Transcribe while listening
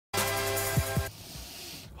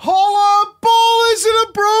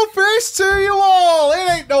Christmas to you all.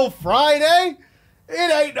 It ain't no Friday.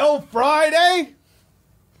 It ain't no Friday.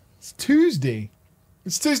 It's Tuesday.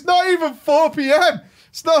 It's not even 4 p.m.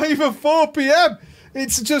 It's not even 4 p.m.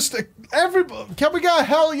 It's just everybody. Can we get a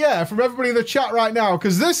hell yeah from everybody in the chat right now?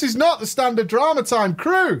 Because this is not the standard drama time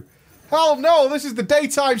crew. Hell no, this is the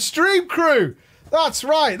daytime stream crew. That's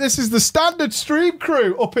right, this is the standard stream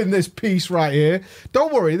crew up in this piece right here.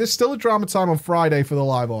 Don't worry, there's still a drama time on Friday for the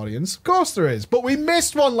live audience. Of course there is, but we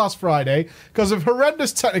missed one last Friday because of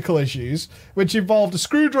horrendous technical issues, which involved a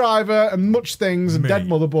screwdriver and much things and dead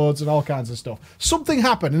motherboards and all kinds of stuff. Something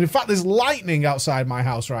happened, and in fact there's lightning outside my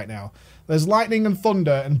house right now. There's lightning and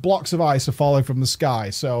thunder and blocks of ice are falling from the sky,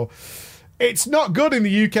 so it's not good in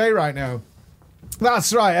the UK right now.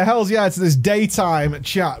 That's right, a hell's yeah to this daytime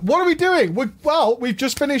chat. What are we doing? We've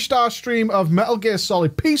just finished our stream of Metal Gear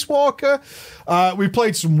Solid Peace Walker. We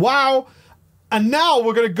played some WoW. And now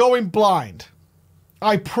we're going to go in blind.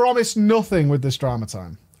 I promise nothing with this drama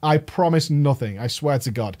time. I promise nothing, I swear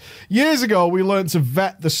to God. Years ago, we learned to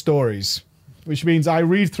vet the stories, which means I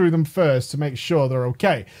read through them first to make sure they're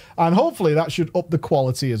okay. And hopefully that should up the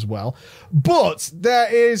quality as well. But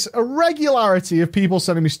there is a regularity of people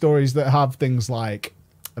sending me stories that have things like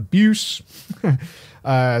abuse,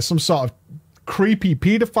 some sort of creepy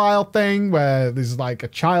pedophile thing where there's like a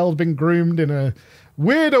child being groomed in a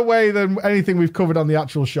weirder way than anything we've covered on the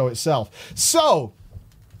actual show itself. So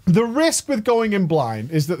the risk with going in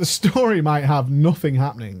blind is that the story might have nothing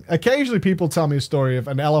happening. Occasionally people tell me a story of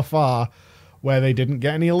an LFR where they didn't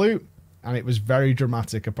get any loot, and it was very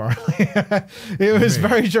dramatic, apparently. It was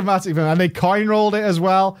very dramatic, and they coin rolled it as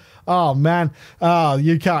well. Oh, man. Oh,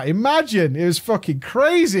 you can't imagine. It was fucking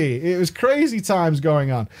crazy. It was crazy times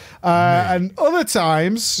going on. And other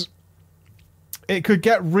times, it could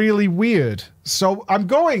get really weird. So I'm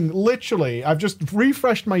going, literally, I've just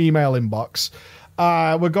refreshed my email inbox.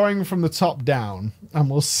 We're going from the top down, and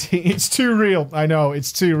we'll see. It's too real. I know,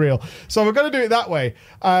 it's too real. So we're going to do it that way.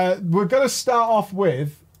 We're going to start off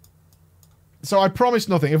with... So I promise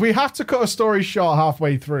nothing. If we have to cut a story short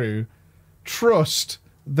halfway through, trust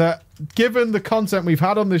that given the content we've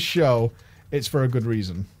had on this show, it's for a good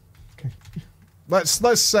reason. Okay.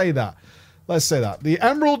 Let's say that. Let's say that. The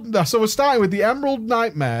Emerald... So we're starting with the Emerald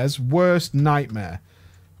Nightmare's worst nightmare.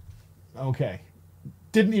 Okay.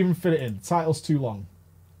 Didn't even fit it in. The title's too long.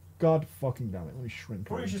 God fucking damn it. Let me shrink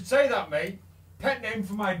it. Well, you should say that, mate. Pet name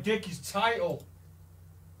for my dick is Title.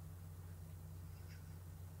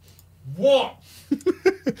 What?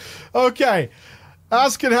 Okay.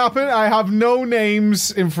 As can happen, I have no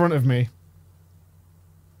names in front of me.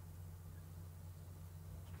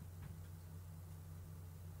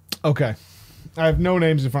 Okay. I have no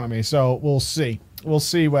names in front of me, so we'll see. We'll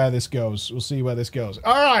see where this goes. We'll see where this goes.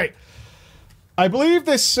 All right. I believe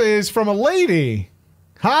this is from a lady.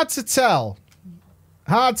 Hard to tell.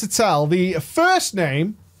 Hard to tell. The first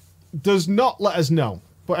name does not let us know.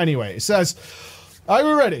 But anyway, it says, are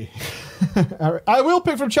we ready? I will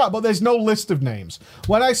pick from chat, but there's no list of names.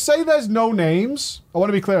 When I say there's no names, I want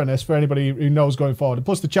to be clear on this for anybody who knows going forward. And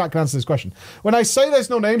plus the chat can answer this question. When I say there's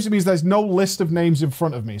no names, it means there's no list of names in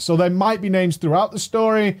front of me. So there might be names throughout the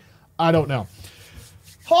story. I don't know.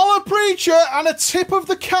 Holla Preacher and a tip of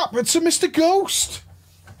the cap to Mr. Ghost.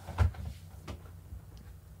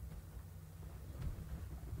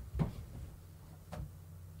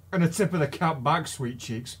 And a tip of the cap back, sweet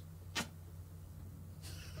cheeks.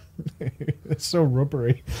 It's so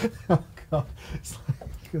rubbery. Oh, God. It's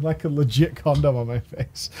like a legit condom on my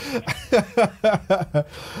face.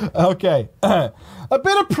 Okay. A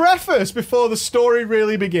bit of preface before the story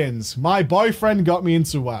really begins. My boyfriend got me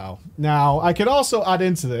into WoW. Now, I can also add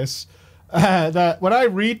into this that when I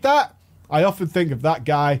read that, I often think of that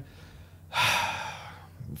guy.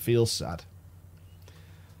 Feels sad.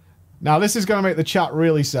 Now, this is going to make the chat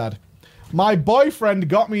really sad. My boyfriend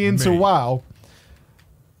got me into WoW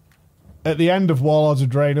at the end of Warlords of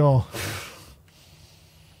Draenor.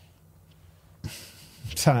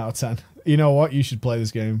 10 out of 10. You know what? You should play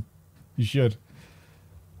this game. You should.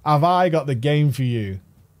 Have I got the game for you?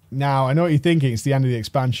 Now, I know what you're thinking. It's the end of the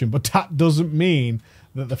expansion, but that doesn't mean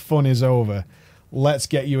that the fun is over. Let's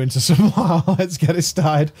get you into some WoW. Let's get it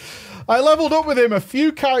started. I leveled up with him a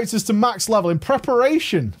few characters to max level in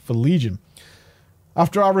preparation for Legion.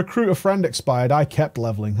 After our recruiter friend expired, I kept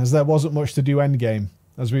leveling, as there wasn't much to do endgame.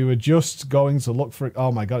 As we were just going to look for...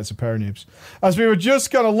 Oh my God, it's a pair of noobs. As we were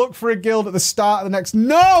just going to look for a guild at the start of the next...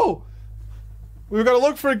 No! We were going to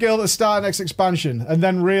look for a guild at the start of the next expansion and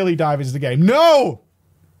then really dive into the game. No!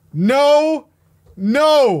 No!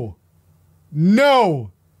 No!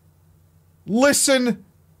 No! Listen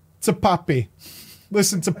to Pappy.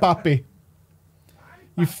 Listen to Pappy.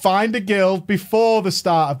 You find a guild before the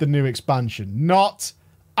start of the new expansion, not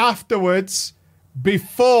afterwards,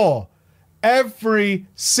 before. Every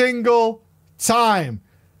single time.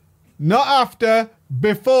 Not after,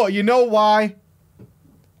 before. You know why?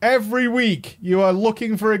 Every week you are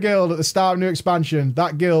looking for a guild at the start of new expansion.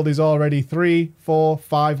 That guild is already 3, 4,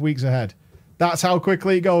 5 weeks ahead. That's how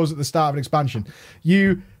quickly it goes at the start of an expansion.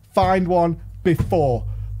 You find one before.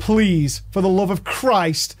 Please, for the love of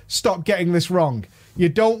Christ, stop getting this wrong. You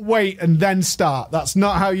don't wait and then start. That's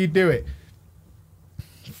not how you do it.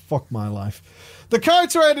 Fuck my life. The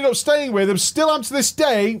character I ended up staying with, and still am to this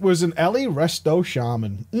day, was an Ellie Resto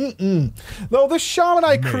Shaman. Though the Shaman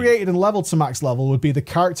I created and leveled to max level would be the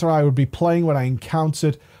character I would be playing when I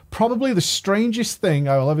encountered probably the strangest thing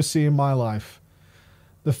I will ever see in my life.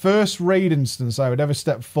 The first raid instance I would ever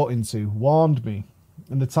step foot into warned me,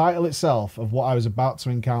 in the title itself, of what I was about to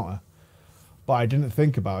encounter. But I didn't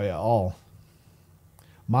think about it at all.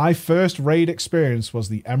 My first raid experience was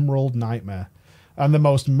the Emerald Nightmare. And the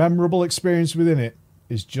most memorable experience within it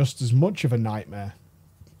is just as much of a nightmare.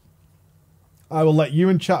 I will let you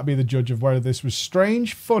and chat be the judge of whether this was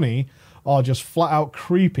strange, funny, or just flat out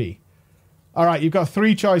creepy. All right, you've got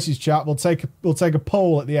 3 choices, chat. We'll take a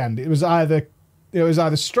poll at the end. It was either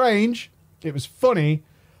strange, it was funny,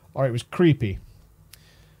 or it was creepy.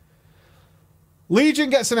 Legion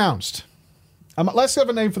gets announced. Let's have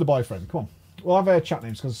a name for the boyfriend. Come on, we'll have chat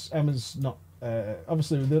names because Emma's not.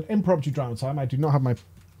 Obviously, with the impromptu drama time, I do not have my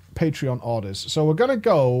Patreon orders. So we're going to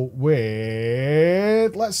go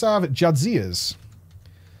with... Let's have Jadzia's.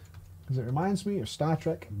 Because it reminds me of Star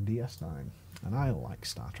Trek DS9. And I like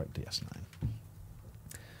Star Trek DS9.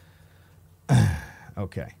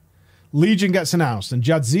 Okay. Legion gets announced. And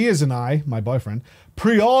Jadzia's and I, my boyfriend,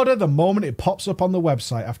 pre-order the moment it pops up on the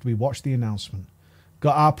website after we watch the announcement.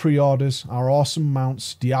 Got our pre-orders, our awesome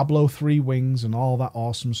mounts, Diablo 3 wings, and all that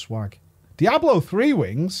awesome swag. Diablo 3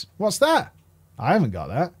 wings? What's that? I haven't got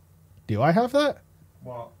that. Do I have that?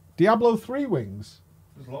 What? Diablo 3 wings?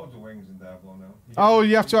 There's loads of wings in Diablo now. Oh,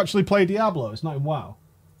 you have to actually play Diablo. It's not in WoW.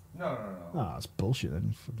 No. Oh, that's bullshit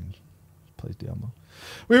then. Fucking plays Diablo.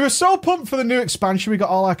 We were so pumped for the new expansion, we got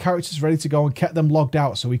all our characters ready to go and kept them logged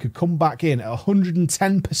out so we could come back in at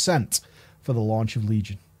 110% for the launch of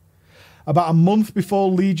Legion. About a month before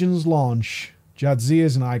Legion's launch,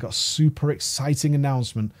 Jadzia's and I got super exciting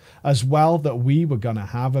announcement as well that we were going to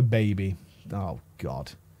have a baby. Oh,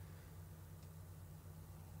 God.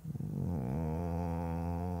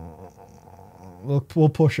 We'll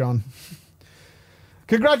push on.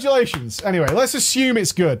 Congratulations. Anyway, let's assume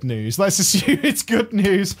it's good news. Let's assume it's good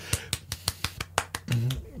news.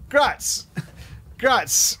 Grats.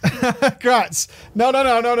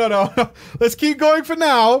 No. Let's keep going for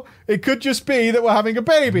now. It could just be that we're having a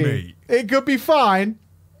baby. Mate. It could be fine.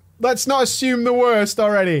 Let's not assume the worst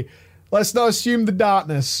already. Let's not assume the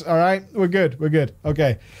darkness. All right? We're good.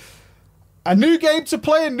 Okay. A new game to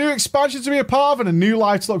play, a new expansion to be a part of, and a new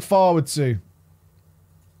life to look forward to.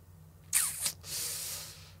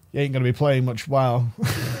 You ain't going to be playing much WoW.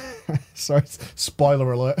 Sorry,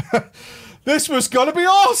 spoiler alert. This was going to be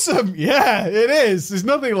awesome. Yeah, it is. There's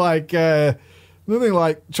nothing like trying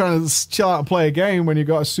to chill out and play a game when you've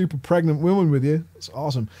got a super pregnant woman with you. It's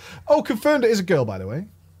awesome. Oh, confirmed it is a girl, by the way.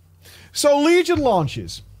 So Legion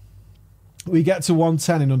launches. We get to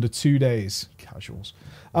 110 in under 2 days. Casuals.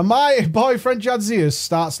 And my boyfriend Jadzia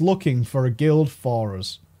starts looking for a guild for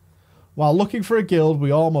us. While looking for a guild,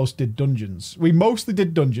 we almost did dungeons. We mostly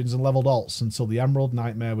did dungeons and leveled alts until the Emerald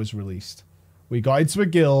Nightmare was released. We got into a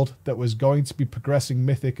guild that was going to be progressing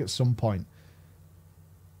Mythic at some point.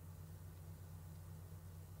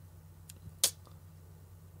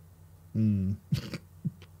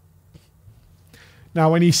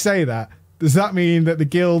 Now, when you say that, does that mean that the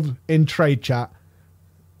guild in trade chat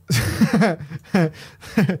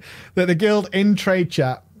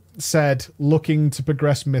said looking to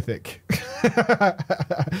progress Mythic?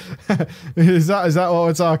 Is that what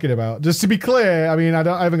we're talking about? Just to be clear, I mean,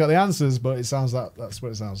 I haven't got the answers, but it sounds like that's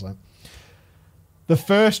what it sounds like. The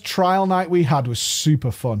first trial night we had was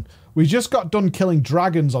super fun. We just got done killing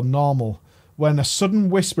dragons on normal when a sudden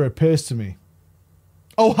whisper appears to me.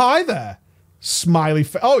 Oh, hi there. Smiley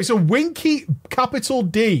face. Oh, it's a winky capital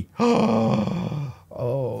D.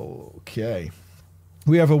 Okay.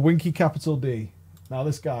 We have a winky capital D. Now,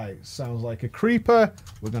 this guy sounds like a creeper.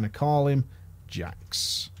 We're going to call him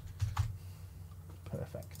Jax.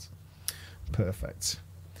 Perfect.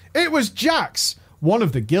 It was Jax, one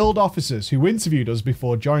of the guild officers who interviewed us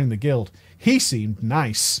before joining the guild. He seemed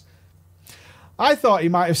nice. I thought he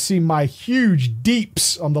might have seen my huge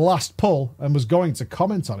deeps on the last pull and was going to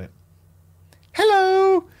comment on it.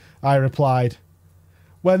 Hello, I replied.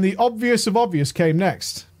 when the obvious of obvious came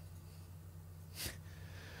next.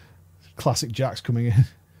 Classic Jax coming in.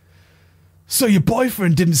 So your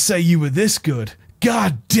boyfriend didn't say you were this good.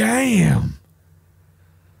 God damn.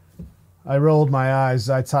 I rolled my eyes.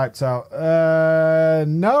 I typed out,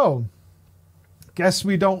 no. Guess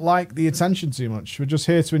we don't like the attention too much. We're just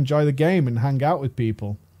here to enjoy the game and hang out with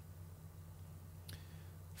people.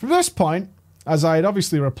 From this point, as I had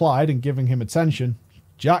obviously replied and giving him attention,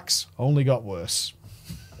 Jax only got worse.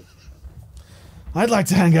 I'd like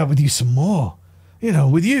to hang out with you some more. You know,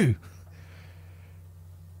 with you.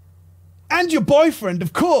 And your boyfriend,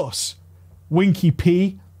 of course. Winky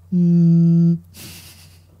P.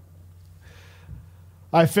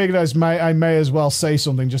 I figured I may as well say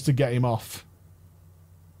something just to get him off.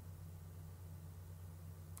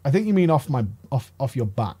 I think you mean off your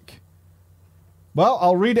back. Well,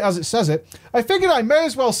 I'll read it as it says it. I figured I may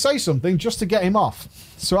as well say something just to get him off.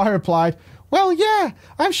 So I replied, well, yeah,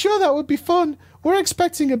 I'm sure that would be fun. We're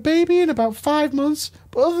expecting a baby in about 5 months,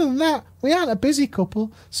 but other than that, we aren't a busy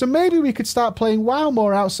couple, so maybe we could start playing WoW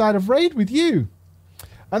more outside of Raid with you.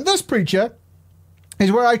 And this, preacher,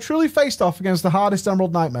 is where I truly faced off against the hardest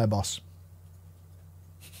Emerald Nightmare boss.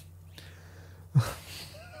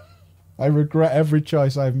 I regret every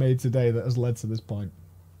choice I've made today that has led to this point.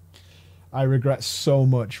 I regret so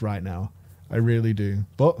much right now. I really do.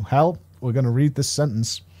 But, hell, we're going to read this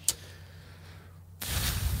sentence.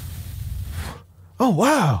 Oh,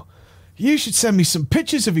 wow. You should send me some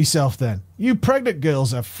pictures of yourself then. You pregnant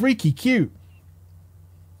girls are freaky cute.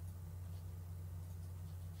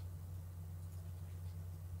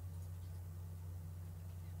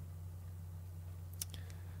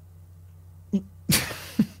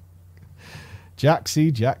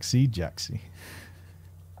 Jaxie, Jaxie, Jaxie.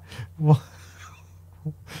 What?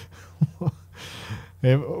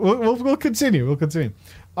 We'll continue. We'll continue.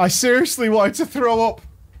 I seriously wanted to throw up.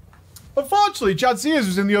 Unfortunately, Jadzia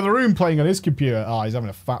was in the other room playing on his computer. Ah, he's having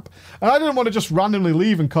a fap. And I didn't want to just randomly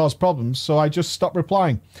leave and cause problems, so I just stopped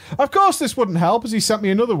replying. Of course this wouldn't help, as he sent me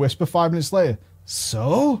another whisper 5 minutes later.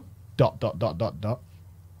 So? ...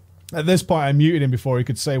 At this point, I muted him before he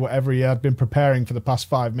could say whatever he had been preparing for the past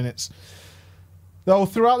 5 minutes. Though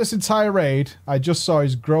throughout this entire raid, I just saw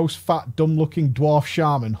his gross, fat, dumb-looking dwarf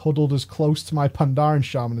shaman huddled as close to my Pandaren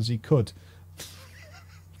shaman as he could.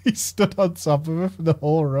 He stood on top of her for the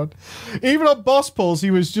whole run. Even on boss pulls, he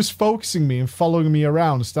was just focusing me and following me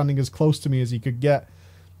around, standing as close to me as he could get.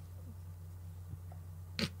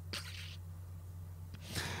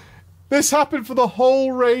 This happened for the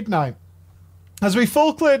whole raid night. As we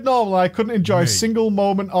full cleared normal, I couldn't enjoy a single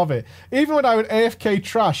moment of it. Even when I would AFK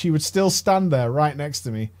trash, he would still stand there right next to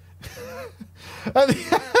me. At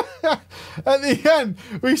the end,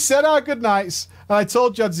 we said our goodnights, and I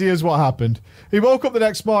told Jadzias what happened. He woke up the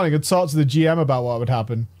next morning and talked to the GM about what would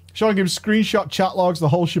happen, showing him screenshot chat logs, the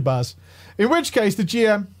whole shabazz. In which case, the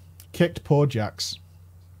GM kicked poor Jax.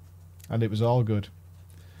 And it was all good.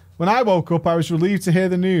 When I woke up, I was relieved to hear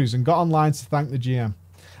the news and got online to thank the GM.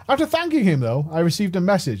 After thanking him, though, I received a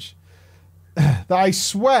message that I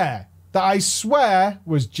swear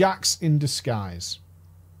was Jax in disguise.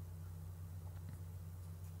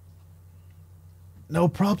 No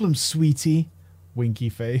problem, sweetie. Winky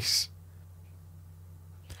face.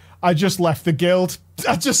 I just left the guild.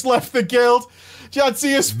 Jadzias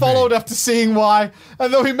followed after seeing why,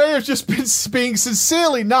 and though he may have just been being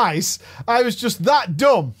sincerely nice, I was just that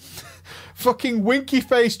dumb. Fucking winky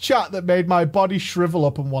face chat that made my body shrivel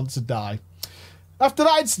up and want to die. After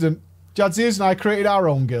that incident, Jadzias and I created our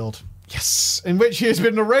own guild. Yes! In which he has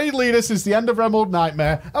been the raid leader since the end of Emerald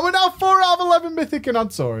Nightmare, and we're now 4 out of 11 Mythic and on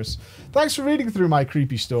Taurus. Thanks for reading through my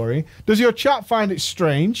creepy story. Does your chat find it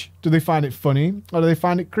strange? Do they find it funny? Or do they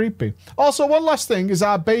find it creepy? Also, one last thing is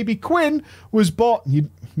our baby Quinn was bought... You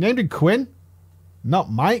named him Quinn?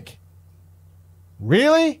 Not Mike?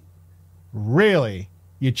 Really? Really?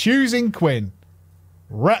 You're choosing Quinn.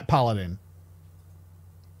 Ret Paladin.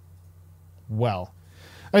 Well.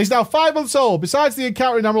 And he's now 5 months old. Besides the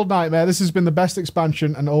encounter in Emerald Nightmare, this has been the best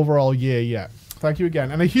expansion and overall year yet. Thank you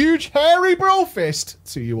again. And a huge hairy bro fist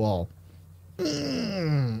to you all.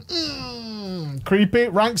 Creepy.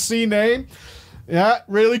 Rank C name. Yeah,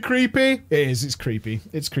 really creepy. It is. It's creepy.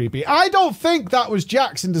 It's creepy. I don't think that was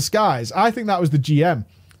Jax in disguise. I think that was the GM.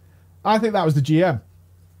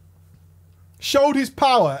 Showed his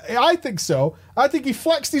power. I think so. I think he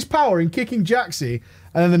flexed his power in kicking Jaxie,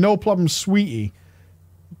 and then the no problem sweetie.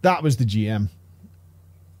 That was the GM.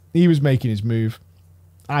 He was making his move.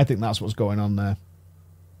 I think that's what's going on there.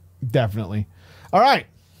 Definitely. All right.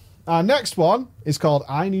 Our next one is called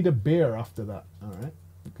I Need a Beer after that. All right.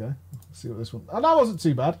 Okay. Let's see what this one... Oh, that wasn't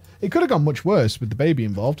too bad. It could have gone much worse with the baby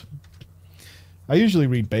involved. I usually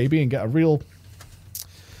read baby and get a real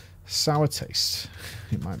sour taste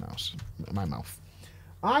in my mouth.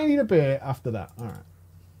 I need a beer after that. All right.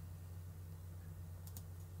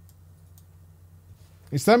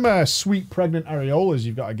 It's them sweet pregnant areolas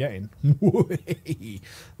you've got to get in.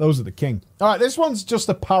 Those are the king. All right, this one's just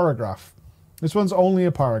a paragraph. This one's only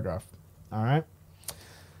a paragraph. All right.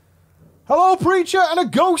 Hello, preacher, and a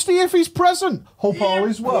ghosty if he's present. Hope all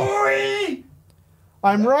is well. Boy!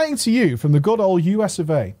 I'm writing to you from the good old US of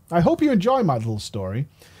A. I hope you enjoy my little story.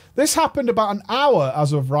 This happened about an hour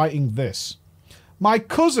as of writing this. My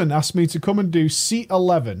cousin asked me to come and do seat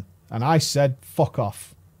 11, and I said, fuck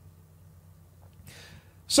off.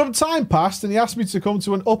 Some time passed, and he asked me to come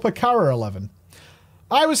to an Upper Carra 11.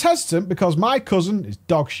 I was hesitant because my cousin is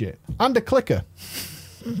dog shit and a clicker.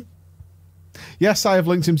 Yes, I have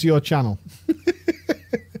linked him to your channel.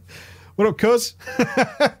 What up, cuz?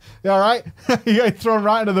 You alright? You get thrown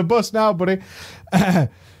right under the bus now, buddy.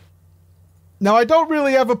 Now, I don't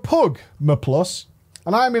really have a pug, my plus,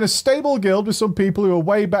 and I'm in a stable guild with some people who are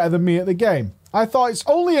way better than me at the game. I thought it's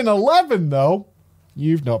only an 11, though.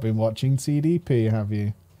 You've not been watching TDP, have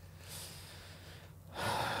you?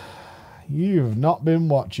 You've not been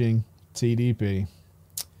watching TDP.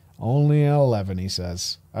 Only an 11, he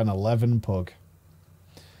says. An 11 pug.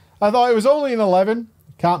 I thought it was only an 11.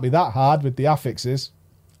 Can't be that hard with the affixes.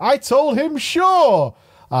 I told him sure.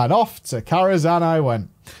 And off to Karazhan I went.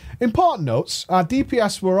 Important notes. Our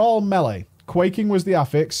DPS were all melee. Quaking was the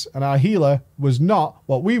affix. And our healer was not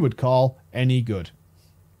what we would call any good.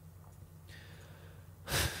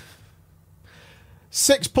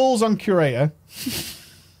 6 pulls on Curator.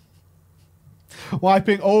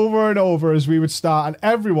 Wiping over and over as we would start, and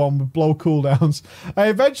everyone would blow cooldowns. I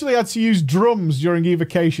eventually had to use drums during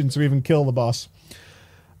evocation to even kill the boss.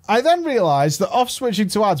 I then realised that off-switching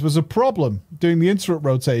to ads was a problem doing the interrupt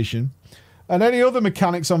rotation, and any other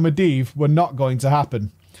mechanics on Medivh were not going to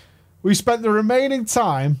happen. We spent the remaining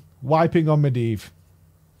time wiping on Medivh.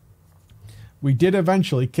 We did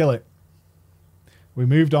eventually kill it. We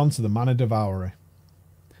moved on to the Mana Devourer.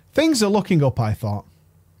 Things are looking up, I thought.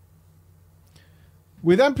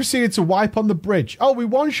 We then proceeded to wipe on the bridge. Oh, we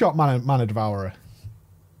one-shot Mana Devourer.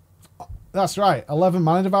 That's right. 11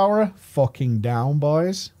 Mana Devourer. Fucking down,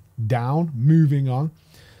 boys. Down. Moving on.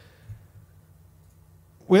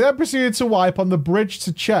 We then proceeded to wipe on the bridge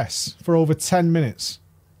to Chess for over 10 minutes.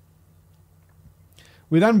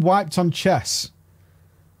 We then wiped on Chess.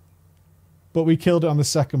 But we killed it on the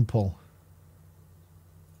second pull.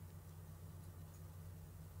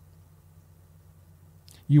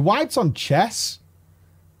 You wiped on Chess?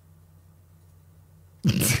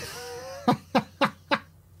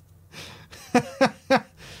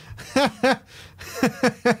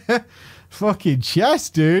 Fucking Chess,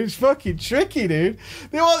 dude. It's fucking tricky, dude.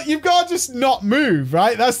 You've got to just not move,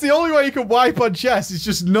 right? That's the only way you can wipe on Chess, is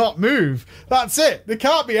just not move. That's it. There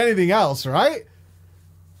can't be anything else, right?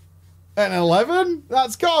 An 11?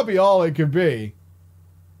 That's got to be all it could be.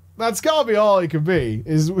 That's got to be all it could be.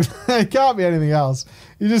 It can't be anything else.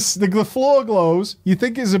 You just, the floor glows. You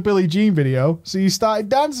think it's a Billie Jean video, so you started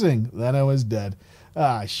dancing. Then I was dead.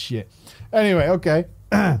 Ah, shit. Anyway, okay.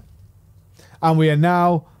 And we are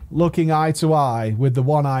now looking eye to eye with the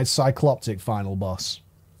one-eyed Cycloptic final boss.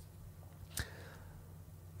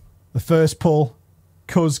 The first pull,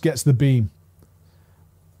 Cuz gets the beam.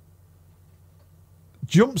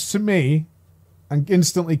 Jumps to me and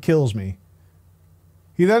instantly kills me.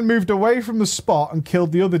 He then moved away from the spot and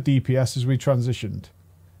killed the other DPS as we transitioned.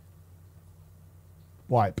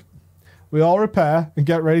 Wipe. We all repair and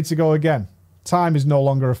get ready to go again. Time is no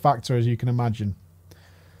longer a factor, as you can imagine.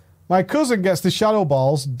 My cousin gets the shadow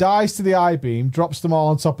balls, dies to the I-beam, drops them all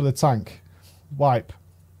on top of the tank. Wipe.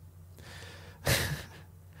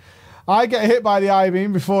 I get hit by the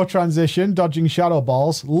I-beam before transition, dodging shadow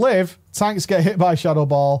balls. Live. Tanks get hit by shadow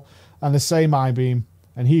ball and the same I-beam,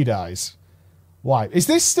 and he dies. Wipe. Is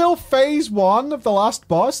this still phase 1 of the last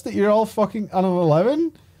boss that you're all fucking on an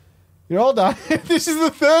 11? You're all dying. This is the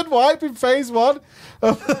third wipe in phase 1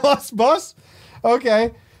 of the last boss?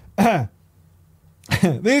 Okay.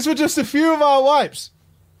 These were just a few of our wipes.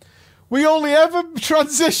 We only ever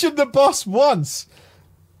transitioned the boss once.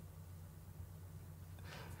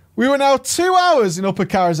 We were now 2 hours in Upper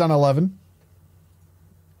Karazhan 11.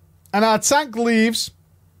 And our tank leaves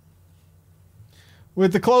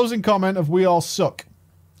with the closing comment of "we all suck."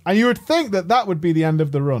 And you would think that that would be the end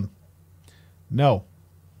of the run. No.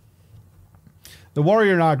 The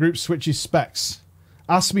warrior in our group switches specs.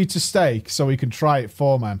 Asks me to stay so he can try it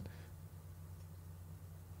 4-man.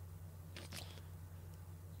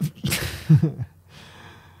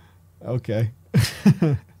 Okay.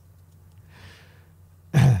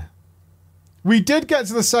 We did get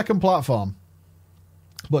to the second platform,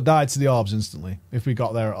 but died to the orbs instantly, if we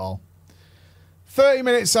got there at all. 30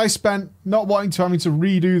 minutes I spent not wanting to having to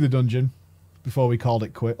redo the dungeon before we called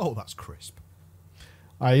it quit. Oh, that's crisp.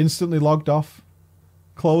 I instantly logged off,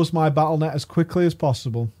 closed my BattleNet as quickly as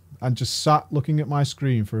possible, and just sat looking at my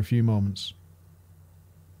screen for a few moments.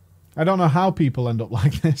 I don't know how people end up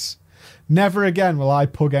like this. Never again will I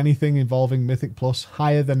pug anything involving Mythic Plus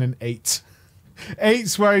higher than an 8.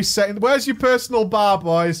 8's where he's saying, where's your personal bar,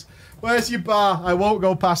 boys? Where's your bar? I won't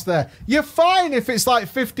go past there. You're fine if it's like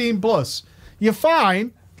 15 plus. You're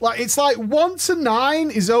fine. Like, it's like 1 to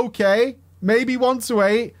 9 is okay. Maybe 1 to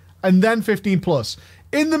 8, and then 15 plus.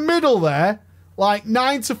 In the middle there, like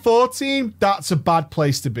 9 to 14, that's a bad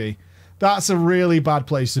place to be. That's a really bad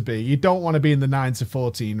place to be. You don't want to be in the 9 to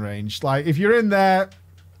 14 range. Like, if you're in there,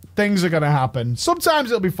 things are going to happen. Sometimes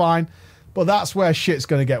it'll be fine, but that's where shit's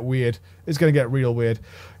going to get weird. It's going to get real weird.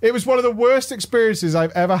 It was one of the worst experiences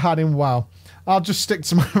I've ever had in WoW. I'll just stick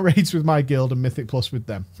to my raids with my guild and Mythic Plus with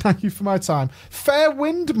them. Thank you for my time. Fair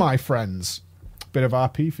wind, my friends. Bit of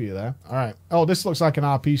RP for you there. All right. Oh, this looks like an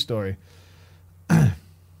RP story.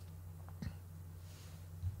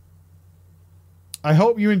 I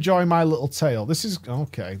hope you enjoy my little tale. This is...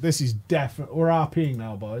 Okay. This is definitely... We're RPing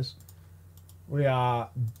now, boys. We are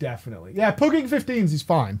definitely... Yeah, pugging 15s is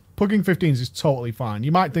fine. Pugging 15s is totally fine.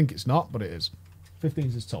 You might think it's not, but it is.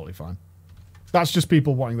 15s is totally fine. That's just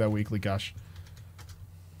people wanting their weekly cash.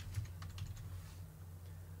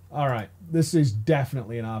 Alright. This is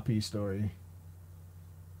definitely an RP story.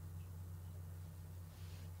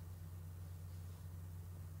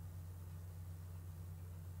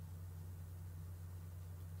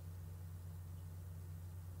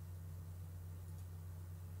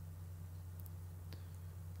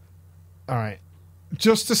 All right.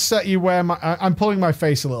 Just to set you where I'm pulling my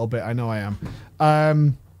face a little bit. I know I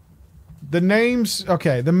am. The names...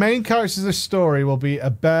 Okay, the main characters of this story will be a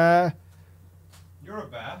bear. You're a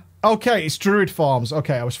bear. Okay, it's druid forms.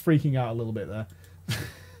 Okay, I was freaking out a little bit there.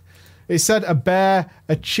 It said a bear,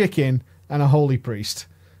 a chicken, and a holy priest.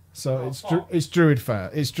 So it's druid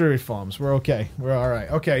It's druid forms. We're okay. We're all right.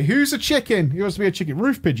 Okay, who's a chicken? Who wants to be a chicken?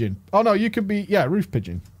 Roof pigeon. Oh, no, you could be... Yeah, roof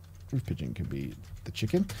pigeon. Roof pigeon could be... The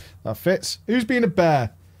chicken. That fits. Who's being a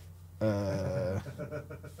bear?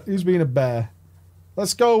 Who's being a bear?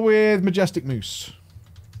 Let's go with Majestic Moose.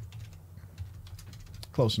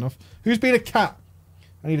 Close enough. Who's being a cat?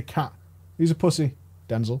 I need a cat. Who's a pussy?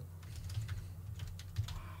 Denzel.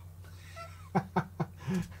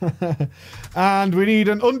 And we need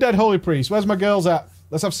an undead holy priest. Where's my girls at?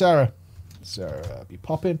 Let's have Sarah. Sarah be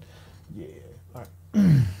popping. Yeah. All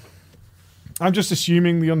right. I'm just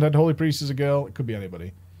assuming the undead holy priest is a girl. It could be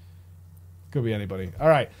anybody. Could be anybody. All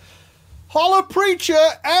right. Holla Preacher,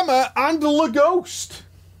 Emma, and Laghost.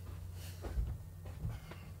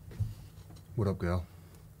 What up, girl?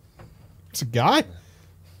 It's a guy.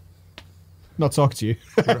 Not talking to you.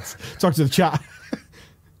 Talk to the chat.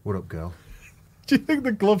 What up, girl? Do you think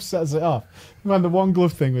the glove sets it off? Man, the one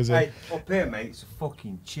glove thing was in. Hey, up here, mate, it's a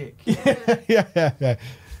fucking chick. yeah.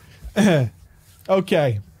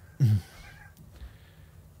 Okay.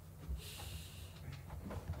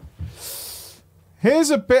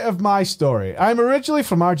 Here's a bit of my story. I'm originally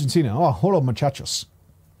from Argentina. Oh, hola muchachos.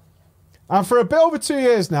 And for a bit over 2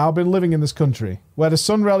 years now, I've been living in this country, where the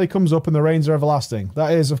sun rarely comes up and the rains are everlasting.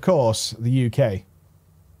 That is, of course, the UK.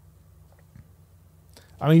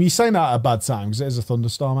 I mean, you're saying that at a bad time, because it is a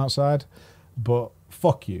thunderstorm outside, but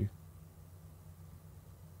fuck you.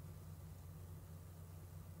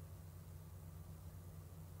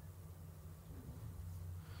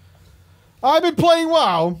 I've been playing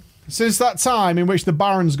WoW since that time in which the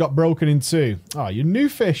Barrens got broken in two. Oh, you new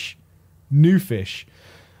fish. New fish.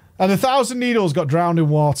 And the Thousand Needles got drowned in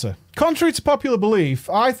water. Contrary to popular belief,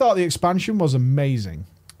 I thought the expansion was amazing.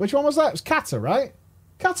 Which one was that? It was Kata, right?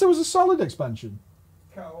 Kata was a solid expansion.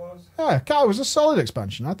 Cat was. Yeah, Kata was a solid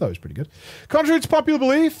expansion. I thought it was pretty good. Contrary to popular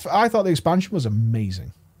belief, I thought the expansion was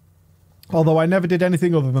amazing. Although I never did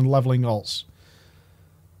anything other than leveling alts.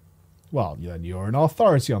 Well, then you're an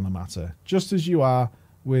authority on the matter, just as you are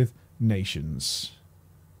with nations.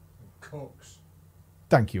 Cooks.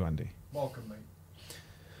 Thank you, Andy. Welcome, mate.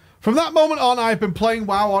 From that moment on, I've been playing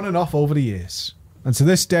WoW on and off over the years. And to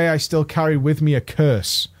this day, I still carry with me a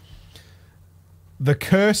curse. The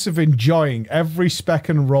curse of enjoying every speck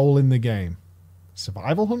and roll in the game.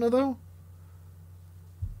 Survival Hunter, though?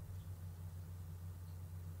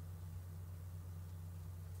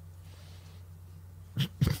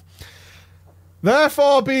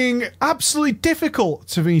 therefore being absolutely difficult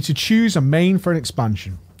to me to choose a main for an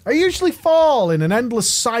expansion. I usually fall in an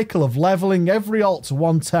endless cycle of leveling every alt to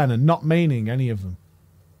 110 and not maining any of them.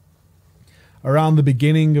 Around the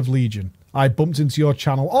beginning of Legion, I bumped into your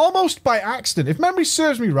channel almost by accident. If memory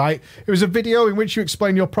serves me right, it was a video in which you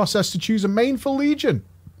explained your process to choose a main for Legion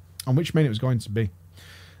and which main it was going to be.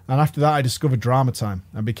 And after that, I discovered Drama Time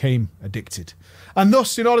and became addicted. And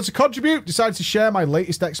thus, in order to contribute, decided to share my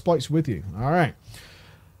latest exploits with you. All right.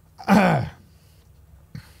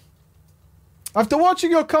 After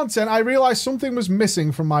watching your content, I realized something was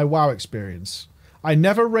missing from my WoW experience. I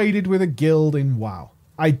never raided with a guild in WoW.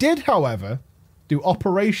 I did, however, do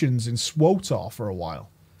operations in SWTOR for a while,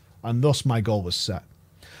 and thus my goal was set.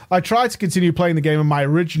 I tried to continue playing the game on my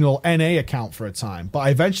original NA account for a time, but I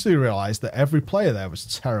eventually realized that every player there was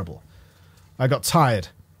terrible. I got tired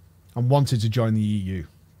and wanted to join the EU.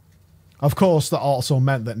 Of course, that also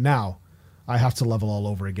meant that now I have to level all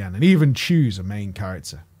over again and even choose a main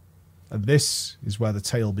character. And this is where the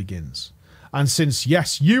tale begins. And since,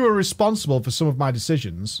 yes, you are responsible for some of my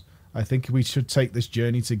decisions, I think we should take this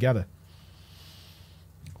journey together.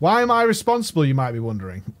 Why am I responsible, you might be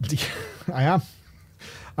wondering? I am.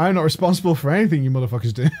 I'm not responsible for anything you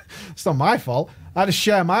motherfuckers do. It's not my fault. I had to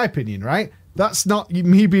share my opinion, right? That's not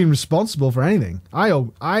me being responsible for anything.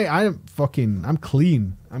 I'm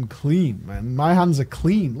clean. I'm clean, man. My hands are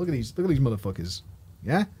clean. Look at these motherfuckers.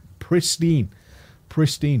 Yeah? Pristine.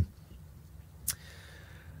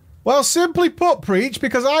 Well, simply put, Preach,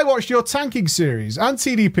 because I watched your tanking series and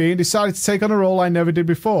TDP and decided to take on a role I never did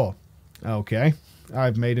before. Okay,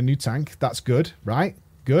 I've made a new tank. That's good, right?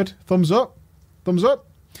 Good. Thumbs up. Thumbs up.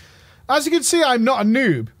 As you can see, I'm not a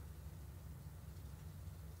noob.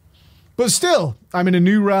 But still, I'm in a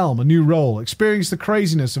new realm, a new role, experience the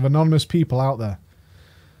craziness of anonymous people out there.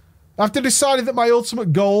 After deciding that my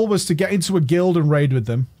ultimate goal was to get into a guild and raid with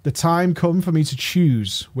them, the time come for me to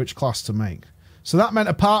choose which class to make. So that meant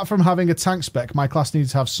apart from having a tank spec, my class needed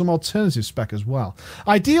to have some alternative spec as well.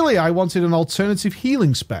 Ideally, I wanted an alternative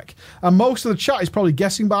healing spec, and most of the chat is probably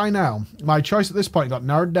guessing by now. My choice at this point got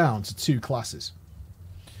narrowed down to 2 classes.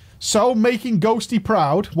 So, making Ghosty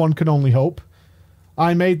proud, one can only hope,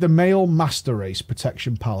 I made the male master race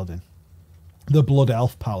protection paladin. The Blood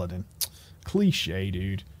Elf paladin. Cliche,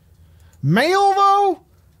 dude. Male, though?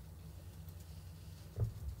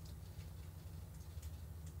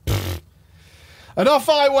 And off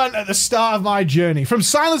I went at the start of my journey, from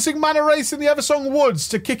silencing Mana Wraiths in the Eversong Woods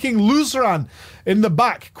to kicking Luzran in the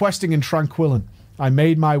back, questing in Tranquillan. I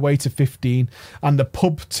made my way to 15, and the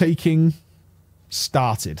pub taking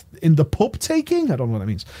started. In the pub taking? I don't know what that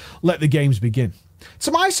means. Let the games begin.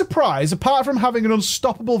 To my surprise, apart from having an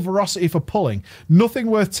unstoppable ferocity for pulling, nothing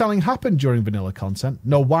worth telling happened during vanilla content.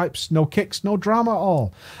 No wipes, no kicks, no drama at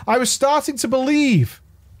all. I was starting to believe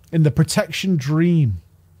in the protection dream.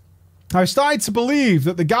 I started to believe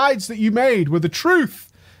that the guides that you made were the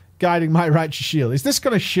truth guiding my righteous shield. Is this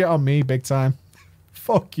going to shit on me big time?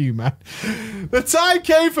 Fuck you, man. The time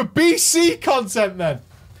came for BC content then.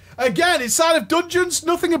 Again, inside of dungeons,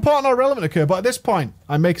 nothing important or relevant occurred, but at this point,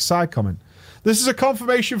 I make a side comment. This is a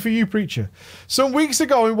confirmation for you, Preacher. Some weeks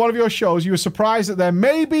ago in one of your shows, you were surprised that there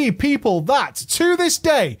may be people that, to this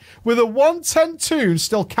day, with a 110 tune,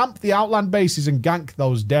 still camp the Outland bases and gank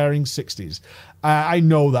those daring 60s. I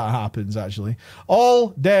know that happens, actually. All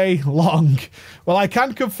day long. Well, I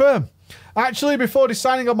can confirm. Actually, before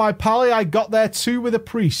deciding on my pally, I got there too with a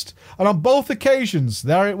priest. And on both occasions,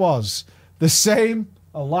 there it was. The same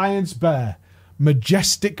Alliance Bear.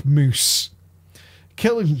 Majestic Moose.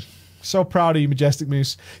 Killing... So proud of you, Majestic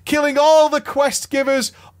Moose. Killing all the quest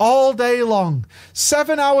givers all day long.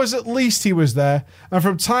 7 hours at least he was there. And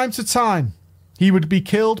from time to time, he would be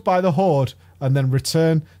killed by the Horde and then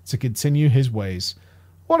return to continue his ways.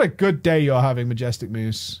 What a good day you're having, Majestic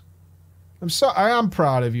Moose. I am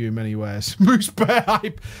proud of you in many ways. Moose Bear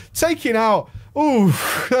Hype. Taking out, ooh,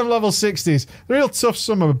 them level 60s. Real tough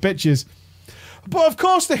son of bitches. But of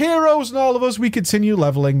course, the heroes and all of us, we continue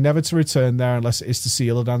leveling, never to return there unless it is to see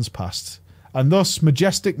Illidan's past. And thus,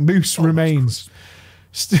 Majestic Moose remains.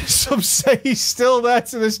 Some say he's still there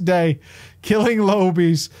to this day, killing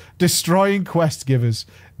lobies, destroying quest givers,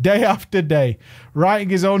 day after day, writing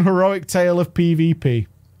his own heroic tale of PvP.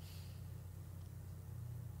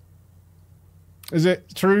 Is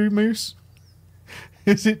it true, Moose?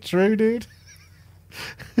 Is it true, dude?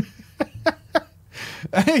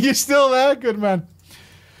 You're still there, good man.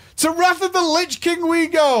 To Wrath of the Lich King we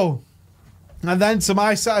go. And then, to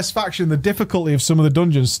my satisfaction, the difficulty of some of the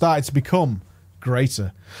dungeons started to become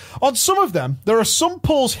greater. On some of them, there are some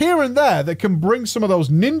pulls here and there that can bring some of those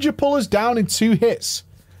ninja pullers down in 2 hits.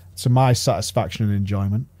 to my satisfaction and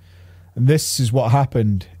enjoyment. And this is what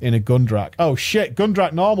happened in a Gundrak. Oh shit,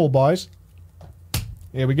 Gundrak normal, boys.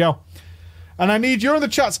 Here we go. And I need your in the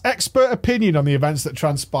chat's expert opinion on the events that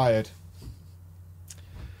transpired.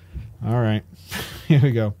 Alright. Here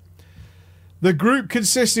we go. The group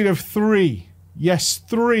consisted of 3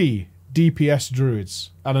 DPS druids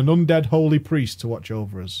and an undead holy priest to watch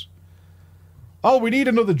over us. Oh, we need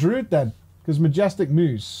another druid then, because Majestic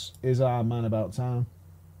Moose is our man about town.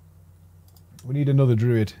 We need another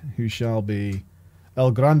druid who shall be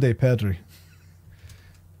El Grande Pedri.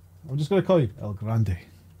 I'm just going to call you El Grande.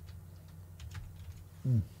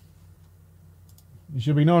 You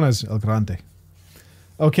should be known as El Grande.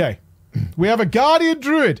 Okay. We have a guardian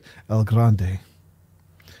druid, El Grande.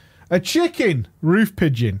 A chicken, Roof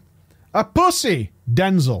Pigeon. A pussy,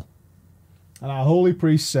 Denzel. And our holy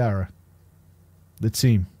priest, Sarah. The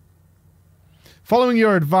team. Following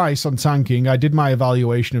your advice on tanking, I did my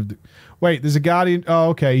evaluation of the... Wait, there's a guardian... Oh,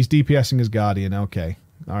 okay, he's DPSing his guardian. Okay,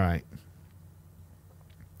 alright.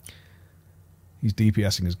 He's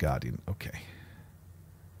DPSing his guardian. Okay.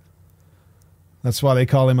 That's why they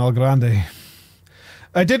call him El Grande.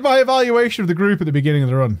 I did my evaluation of the group at the beginning of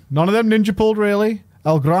the run. None of them ninja pulled, really.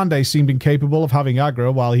 El Grande seemed incapable of having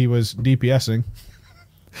aggro while he was DPSing.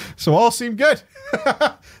 So all seemed good.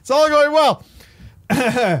 It's all going well.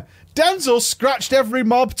 Denzel scratched every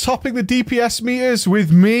mob, topping the DPS meters with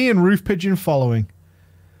me and Roof Pigeon following.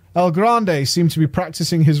 El Grande seemed to be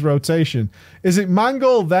practicing his rotation. Is it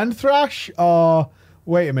Mangle then Thrash? Or...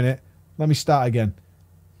 Wait a minute. Let me start again.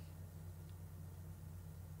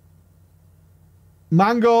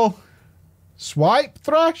 Mangle... Swipe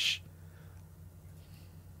Thrash?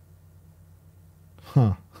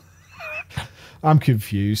 Huh. I'm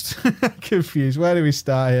confused. Confused. Where do we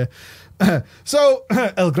start here? So,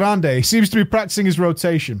 El Grande seems to be practicing his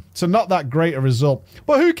rotation, so not that great a result.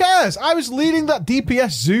 But who cares? I was leading that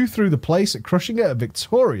DPS zoo through the place and crushing it at a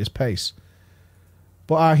victorious pace.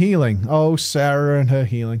 But our healing, oh, Sarah and her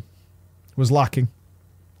healing, was lacking.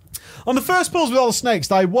 On the first pulls with all the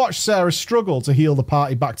snakes, I watched Sarah struggle to heal the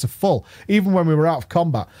party back to full, even when we were out of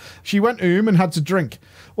combat. She went and had to drink.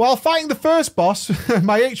 While fighting the first boss,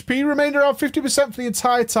 my HP remained around 50% for the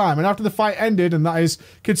entire time, and after the fight ended, and that is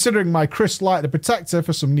considering my Chris Light the Protector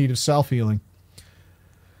for some need of self-healing.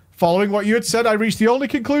 Following what you had said, I reached the only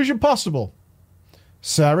conclusion possible.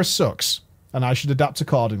 Sarah sucks, and I should adapt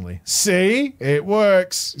accordingly. See? It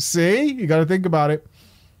works. See? You gotta think about it.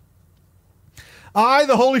 I,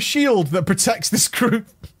 the holy shield that protects this group...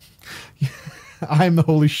 I am the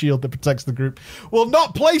holy shield that protects the group, will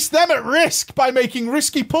not place them at risk by making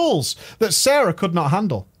risky pulls that Sarah could not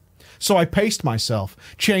handle. So I paced myself,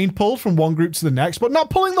 chain pulled from one group to the next, but not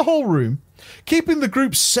pulling the whole room, keeping the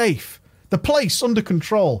group safe, the place under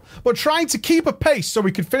control, but trying to keep a pace so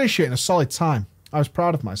we could finish it in a solid time. I was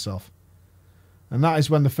proud of myself. And that is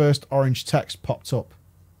when the first orange text popped up.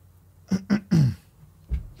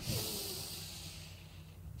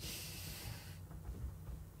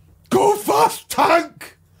 Go fast,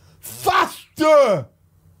 tank! Faster!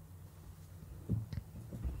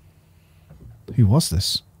 Who was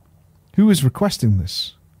this? Who was requesting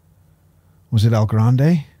this? Was it El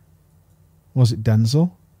Grande? Was it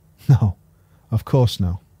Denzel? No, of course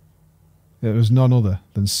no. It was none other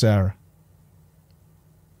than Sarah.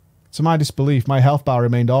 To my disbelief, my health bar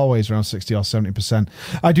remained always around 60 or 70%.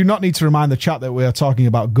 I do not need to remind the chat that we are talking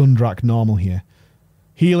about Gundrak normal here.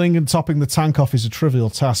 Healing and topping the tank off is a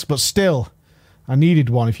trivial task, but still, I needed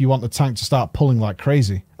one if you want the tank to start pulling like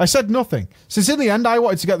crazy. I said nothing, since in the end I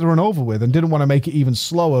wanted to get the run over with and didn't want to make it even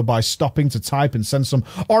slower by stopping to type and send some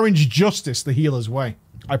orange justice the healer's way.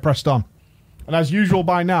 I pressed on, and as usual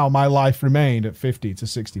by now, my life remained at 50 to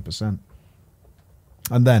 60%.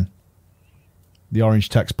 And then, the orange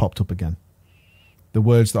text popped up again. The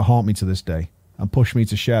words that haunt me to this day, and push me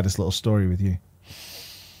to share this little story with you.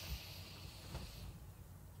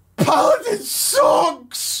 Paladin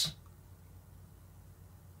sucks!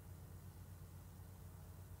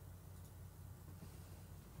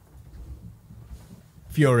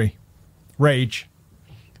 Fury. Rage.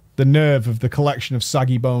 The nerve of the collection of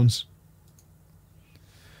saggy bones.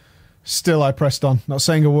 Still I pressed on, not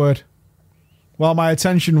saying a word. While my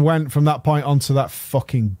attention went from that point on to that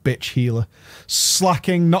fucking bitch healer.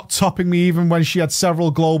 Slacking, not topping me even when she had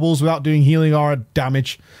several globals without doing healing or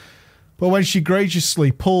damage. But when she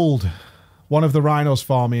graciously pulled one of the rhinos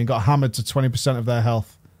for me and got hammered to 20% of their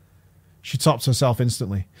health, she topped herself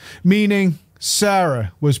instantly. Meaning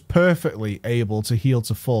Sarah was perfectly able to heal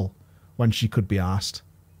to full when she could be asked.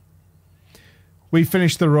 We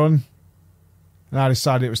finished the run, and I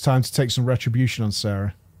decided it was time to take some retribution on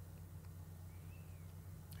Sarah.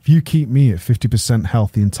 If you keep me at 50%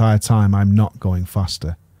 health the entire time, I'm not going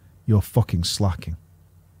faster. You're fucking slacking.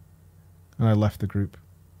 And I left the group.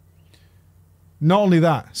 Not only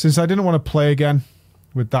that, since I didn't want to play again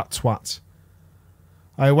with that twat,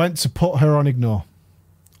 I went to put her on ignore,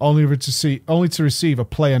 only to receive a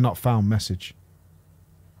player not found message.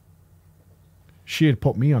 She had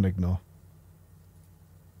put me on ignore.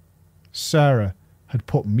 Sarah had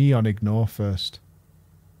put me on ignore first.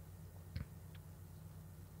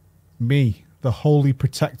 Me, the holy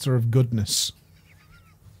protector of goodness.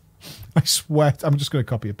 I swear, I'm just going to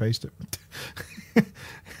copy and paste it.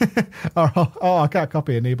 I can't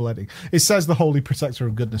copy enable editing. It says the holy protector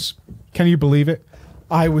of goodness. Can you believe it?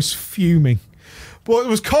 I was fuming. But it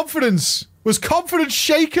was confidence. Was confidence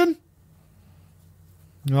shaken?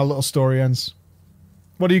 And our little story ends.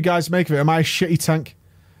 What do you guys make of it? Am I a shitty tank?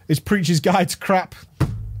 Is Preacher's Guide to crap?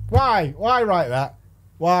 Why? Why write that?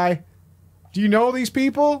 Why? Do you know these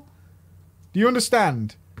people? Do you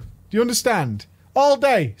understand? Do you understand? All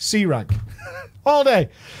day, C rank. All day.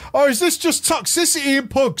 Or is this just toxicity in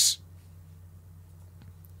pugs?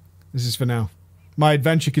 This is for now. My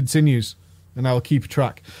adventure continues, and I will keep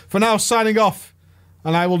track. For now, signing off,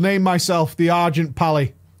 and I will name myself the Argent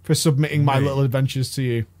Pally for submitting my little adventures to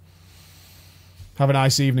you. Have a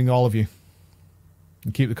nice evening, all of you.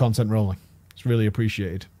 And keep the content rolling. It's really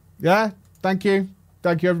appreciated. Yeah? Thank you.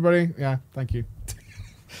 Thank you, everybody. Yeah, thank you.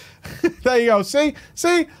 There you go. See?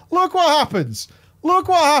 See? Look what happens. Look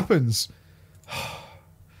what happens.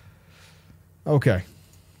 Okay.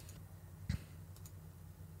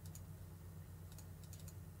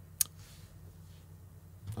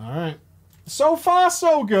 Alright. So far,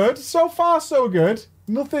 so good. So far, so good.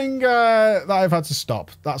 Nothing that I've had to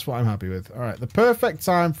stop. That's what I'm happy with. Alright, the perfect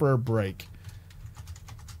time for a break.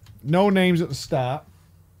 No names at the start.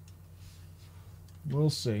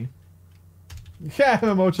 We'll see. Yeah,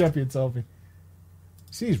 MMO champion told me.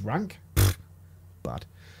 See his rank? Bad.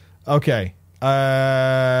 Okay.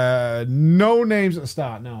 No names at the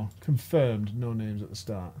start. No. Confirmed. No names at the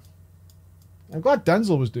start. I'm glad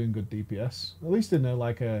Denzel was doing good DPS. At least in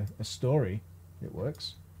a story. It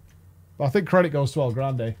works. But I think credit goes to El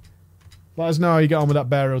Grande. Let us know how you get on with that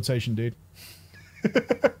bear rotation, dude.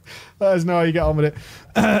 Let us know how you get on with it.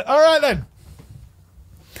 Alright then.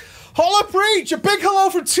 Holla Preach! A big hello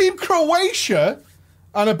from Team Croatia.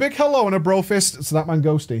 And a big hello and a bro fist to that man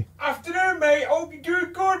Ghosty. Afternoon, mate. Hope you're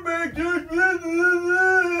doing good, mate.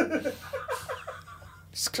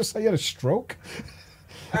 It's because you had a stroke.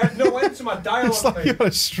 I had no end to my dialogue, It's like mate. you had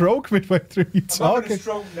a stroke midway through you I'm talking. having a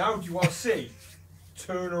stroke now. Do you want to see?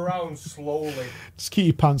 Turn around slowly. Just keep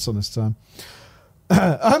your pants on this time.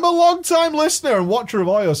 I'm a long-time listener and watcher of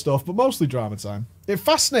audio stuff, but mostly drama time. It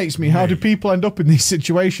fascinates me how do people end up in these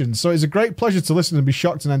situations, so it's a great pleasure to listen and be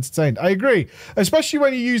shocked and entertained. I agree, especially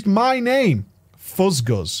when you used my name,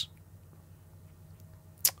 Fuzzguz.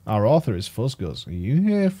 Our author is Fuzzguz. Are you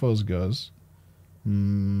here, Fuzzguz?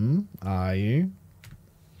 Are you?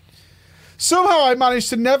 Somehow I managed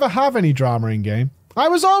to never have any drama in game. I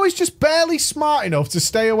was always just barely smart enough to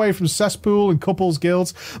stay away from cesspool and couples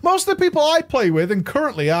guilds. Most of the people I play with and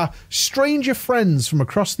currently are stranger friends from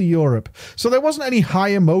across the Europe, so there wasn't any high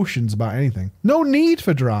emotions about anything. No need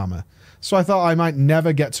for drama. So I thought I might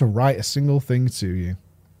never get to write a single thing to you.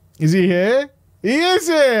 Is he here? He is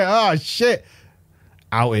here! Oh, shit.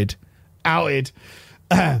 Outed. Outed.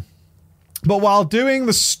 But while doing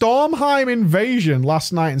the Stormheim invasion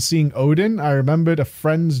last night and seeing Odin, I remembered a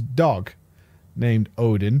friend's dog named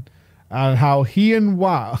Odin, and how he and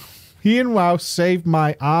Wow saved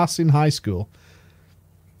my ass in high school.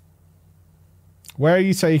 Where are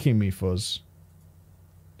you taking me, Fuzz?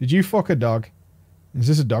 Did you fuck a dog? Is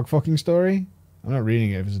this a dog fucking story? I'm not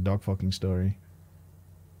reading it if it's a dog fucking story.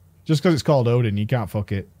 Just because it's called Odin, you can't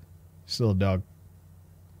fuck it. It's still a dog.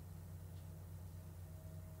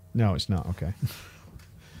 No, it's not. Okay.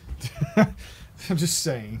 I'm just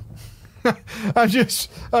saying. I'm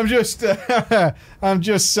just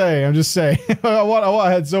saying. I want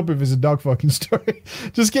a heads up if it's a dog fucking story.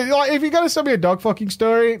 Just get if you're gonna send me a dog fucking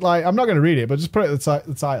story, I'm not gonna read it, but just put it at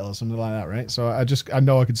the title or something like that, right? So I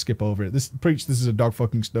know I could skip over it. This is a dog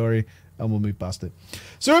fucking story, and we'll move past it.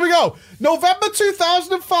 So here we go. November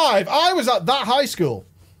 2005. I was at that high school.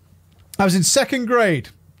 I was in 2nd grade.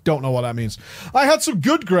 Don't know what that means. I had some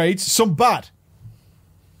good grades, some bad.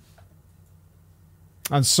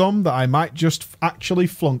 And some that I might just actually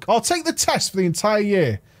flunk. Or take the test for the entire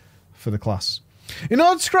year for the class. In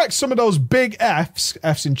order to correct some of those big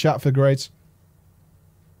F's in chat for grades,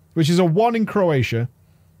 which is a 1 in Croatia,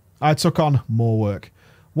 I took on more work.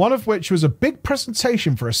 one of which was a big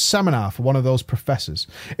presentation for a seminar for one of those professors.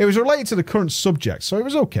 It was related to the current subject, so it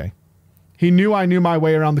was okay. He knew I knew my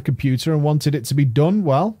way around the computer and wanted it to be done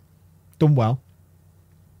well.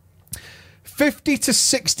 50 to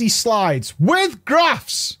 60 slides with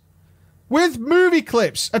graphs, with movie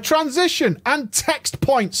clips, a transition, and text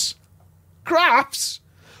points. Graphs?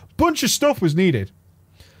 Bunch of stuff was needed.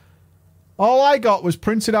 All I got was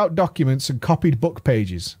printed out documents and copied book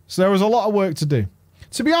pages, so there was a lot of work to do.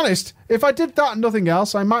 To be honest, if I did that and nothing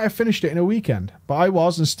else, I might have finished it in a weekend, but I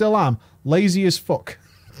was, and still am, lazy as fuck.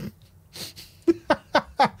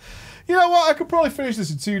 You know what? I could probably finish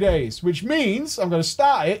this in 2 days, which means I'm going to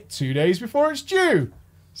start it 2 days before it's due.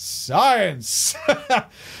 Science!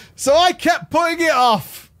 So I kept putting it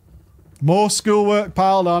off. More schoolwork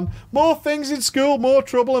piled on, more things in school, more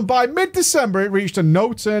trouble, and by mid-December it reached a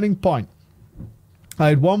no-turning point. I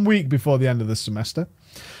had 1 week before the end of the semester.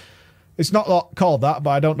 It's not called that, but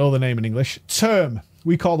I don't know the name in English. Term.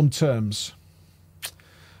 We call them terms.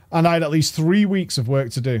 And I had at least 3 weeks of work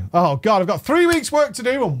to do. Oh, God, I've got 3 weeks work to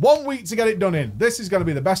do and 1 week to get it done in. This is going to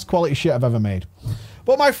be the best quality shit I've ever made.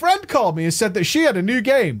 But my friend called me and said that she had a new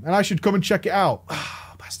game and I should come and check it out.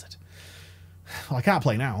 Oh, bastard. Well, I can't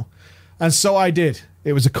play now. And so I did.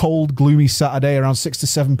 It was a cold, gloomy Saturday around 6 to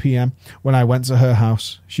 7 p.m. when I went to her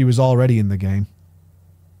house. She was already in the game.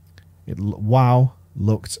 Wow,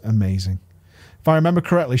 looked amazing. If I remember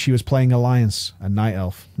correctly, she was playing Alliance, a Night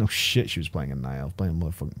Elf. No shit, she was playing a Night Elf. Playing a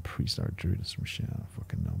motherfucking Priest or a Druid or some shit. I don't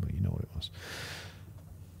fucking know, but you know what it was.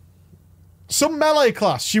 Some melee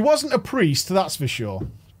class. She wasn't a priest, that's for sure.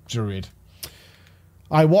 Druid.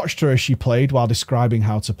 I watched her as she played while describing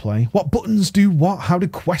how to play. What buttons do what? How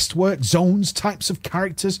did quest work? Zones, types of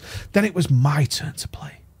characters. Then it was my turn to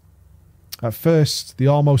play. At first, the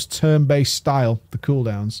almost turn-based style, the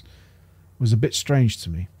cooldowns, was a bit strange to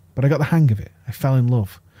me. But I got the hang of it. I fell in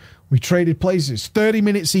love. We traded places, 30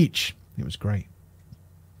 minutes each. It was great.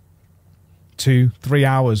 2-3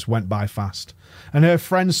 hours went by fast. And her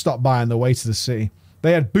friends stopped by on the way to the city.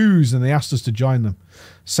 They had booze and they asked us to join them.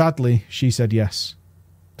 Sadly, she said yes.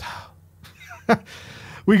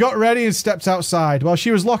 We got ready and stepped outside. While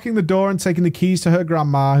she was locking the door and taking the keys to her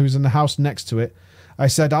grandma, who was in the house next to it, I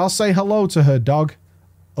said, I'll say hello to her dog,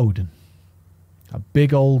 Odin. A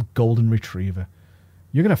big old golden retriever.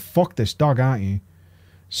 You're going to fuck this dog, aren't you?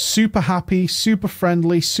 Super happy, super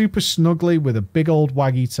friendly, super snuggly with a big old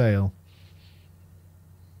waggy tail.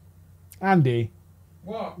 Andy.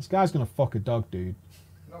 What? This guy's going to fuck a dog, dude.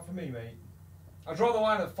 Not for me, mate. I draw the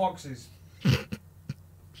line at foxes.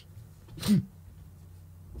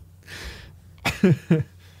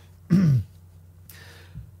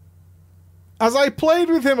 As I played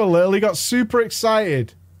with him a little, he got super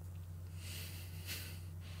excited.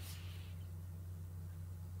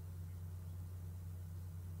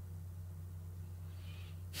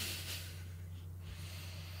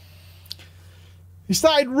 He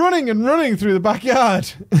started running and running through the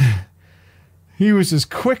backyard. He was as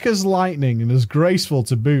quick as lightning and as graceful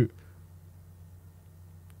to boot.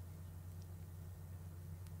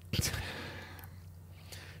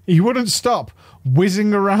 He wouldn't stop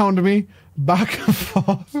whizzing around me back and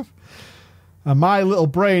forth. And my little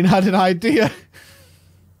brain had an idea.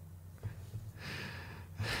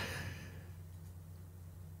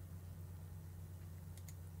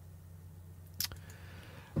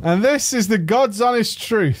 And this is the God's honest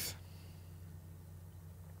truth.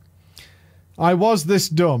 I was this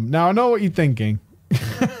dumb. Now, I know what you're thinking.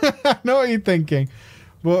 I know what you're thinking.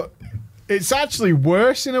 But it's actually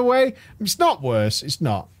worse in a way. It's not worse. It's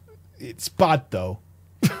not. It's bad, though.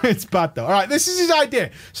 It's bad, though. All right, this is his idea.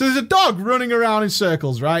 So there's a dog running around in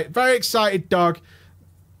circles, right? Very excited dog.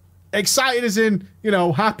 Excited as in, you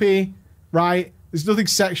know, happy, right? There's nothing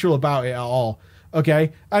sexual about it at all.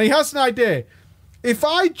 Okay? And he has an idea. If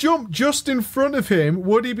I jump just in front of him,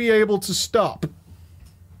 would he be able to stop?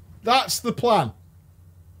 That's the plan.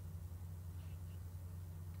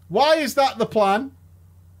 Why is that the plan?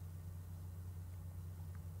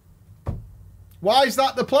 Why is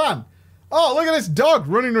that the plan? Oh, look at this dog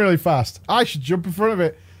running really fast. I should jump in front of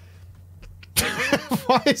it.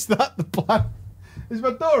 Why is that the plan? Is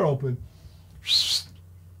my door open?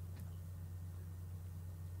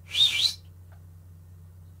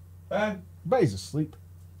 Ben. Bet he's asleep.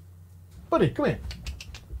 Buddy, come here.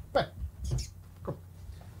 Ben. Come.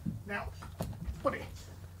 Now, buddy.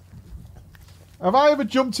 Have I ever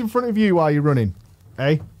jumped in front of you while you're running?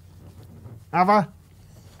 Eh? Have I?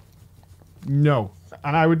 No.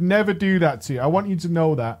 And I would never do that to you. I want you to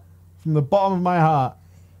know that. From the bottom of my heart.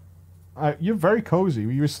 You're very cozy.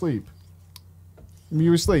 Were you asleep? Were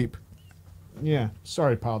you asleep? Yeah.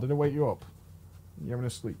 Sorry, pal. Did I wake you up? You're having a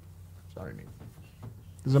sleep. Sorry, mate.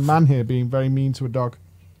 There's a man here being very mean to a dog.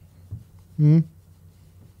 Go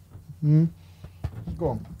on. Go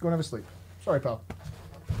and have a sleep. Sorry, pal.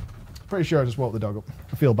 Pretty sure I just woke the dog up.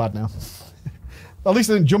 I feel bad now. At least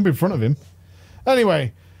I didn't jump in front of him.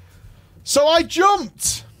 Anyway. So I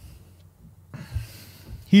jumped.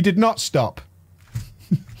 He did not stop.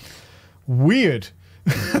 Weird.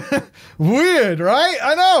 Weird, right?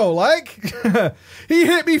 I know, like, he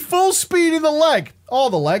hit me full speed in the leg. All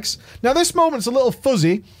the legs. Now, this moment's a little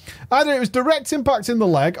fuzzy. Either it was direct impact in the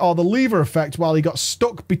leg or the lever effect while he got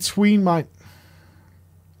stuck between my...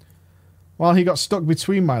 While he got stuck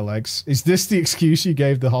between my legs. Is this the excuse you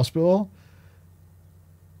gave the hospital?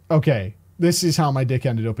 Okay, this is how my dick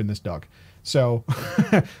ended up in this dog. So,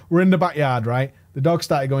 we're in the backyard, right? The dog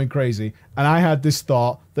started going crazy, and I had this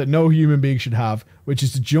thought that no human being should have, which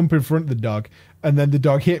is to jump in front of the dog, and then the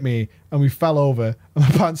dog hit me, and we fell over, and my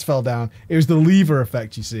pants fell down. It was the lever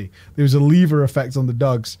effect, you see. There was a lever effect on the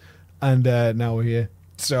dogs, and now we're here.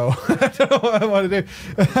 So, I don't know what I want to do.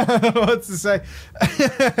 I don't know what to say.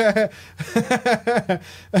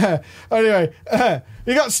 Anyway,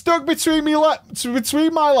 he got stuck between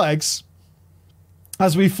my legs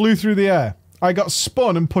as we flew through the air. I got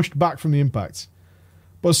spun and pushed back from the impact.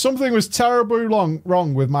 But something was terribly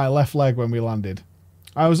wrong with my left leg when we landed.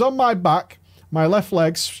 I was on my back, my left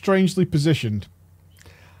leg strangely positioned.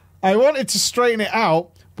 I wanted to straighten it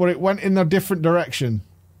out, but it went in a different direction.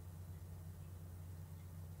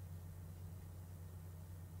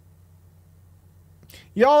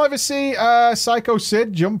 Y'all ever see Psycho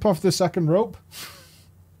Sid jump off the second rope?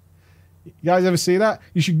 You guys ever see that?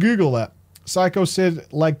 You should Google that. Psycho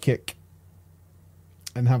Sid leg kick.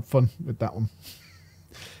 And have fun with that one.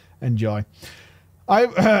 Enjoy.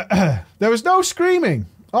 There was no screaming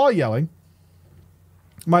or yelling.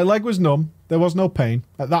 My leg was numb. There was no pain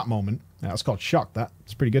at that moment. Yeah, that's called shock, that.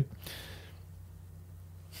 It's pretty good.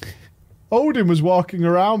 Odin was walking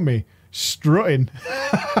around me, strutting.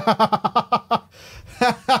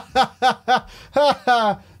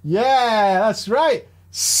 Yeah, that's right.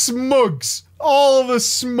 Smugs. All the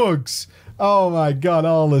smugs. Oh my god,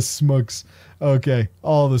 all the smugs. Okay,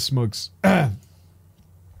 all the smugs.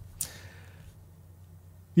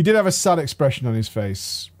 He did have a sad expression on his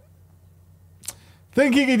face.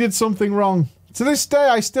 Thinking he did something wrong. To this day,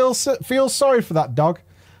 I still feel sorry for that dog.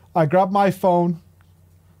 I grabbed my phone.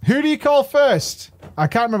 Who do you call first? I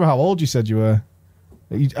can't remember how old you said you were.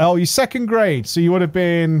 You're second grade, so you would have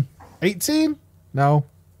been 18? No.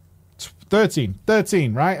 13.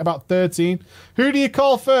 13, right? About 13. Who do you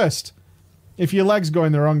call first if your leg's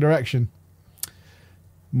going the wrong direction?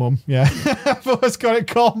 Mum, yeah. I've always got it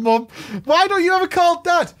called Mum. Why don't you ever call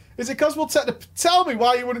Dad? Is it because we'll tell me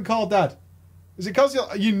why you wouldn't call Dad? Is it because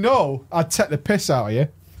you know I'd take the piss out of you?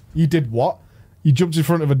 You did what? You jumped in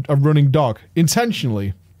front of a running dog.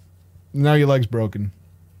 Intentionally. Now your leg's broken.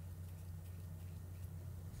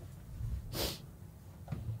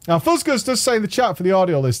 Now, Fuzgus does say in the chat for the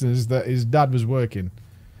audio listeners that his dad was working.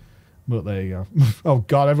 But there you go. Oh,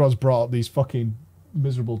 God, everyone's brought up these fucking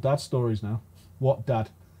miserable dad stories now. What dad?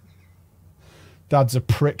 Dad's a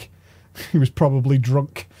prick. He was probably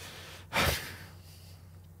drunk.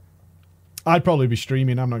 I'd probably be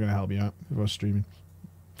streaming. I'm not going to help you out if I was streaming.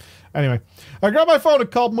 Anyway, I grabbed my phone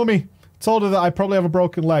and called Mummy. Told her that I probably have a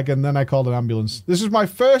broken leg, and then I called an ambulance. This was my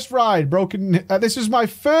first ride.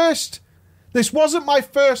 This wasn't my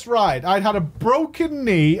first ride. I'd had a broken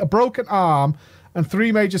knee, a broken arm, and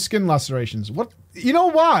 3 major skin lacerations. What? You know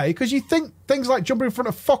why? Because you think things like jumping in front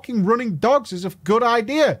of fucking running dogs is a good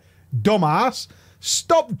idea, dumbass.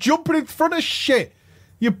 Stop jumping in front of shit.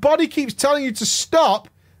 Your body keeps telling you to stop,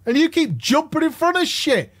 and you keep jumping in front of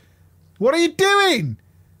shit. What are you doing?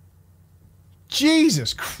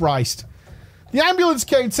 Jesus Christ. The ambulance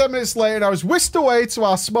came 10 minutes later, and I was whisked away to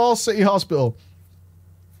our small city hospital.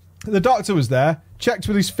 The doctor was there, checked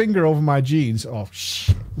with his finger over my jeans. Oh,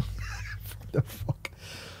 shit. What the fuck?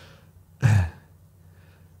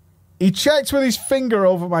 He checked with his finger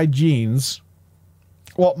over my jeans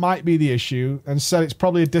what might be the issue and said it's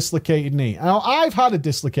probably a dislocated knee. Now, I've had a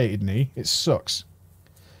dislocated knee. It sucks.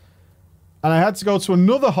 And I had to go to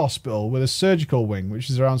another hospital with a surgical wing, which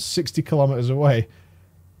is around 60 kilometers away.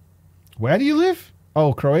 Where do you live?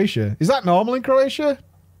 Oh, Croatia. Is that normal in Croatia?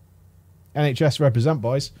 NHS represent,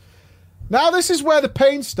 boys. Now this is where the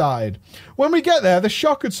pain started. When we get there, the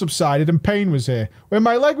shock had subsided and pain was here. When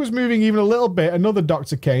my leg was moving even a little bit, another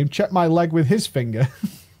doctor came, checked my leg with his finger.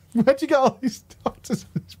 Where'd you get all these doctors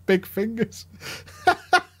with these big fingers?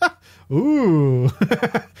 Ooh.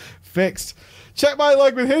 Fixed. Checked my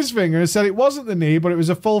leg with his finger and said it wasn't the knee, but it was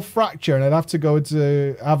a full fracture and I'd have to go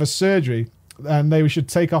to have a surgery. and they should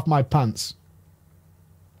take off my pants.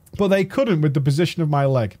 But they couldn't with the position of my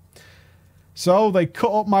leg. So they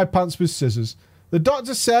cut up my pants with scissors. The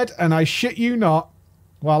doctor said, and I shit you not,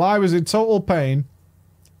 while I was in total pain,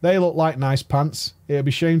 they look like nice pants. It'd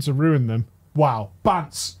be shame to ruin them. Wow,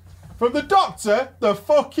 pants. From the doctor, the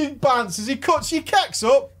fucking pants. As he cuts your kecks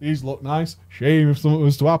up, these look nice. Shame if something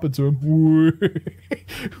was to happen to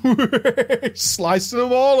him. Slicing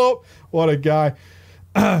them all up. What a guy.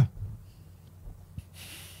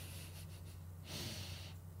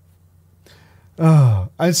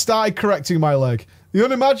 I started correcting my leg. The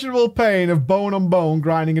unimaginable pain of bone on bone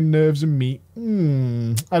grinding and nerves and meat.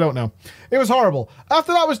 I don't know. It was horrible.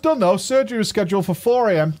 After that was done, though, surgery was scheduled for 4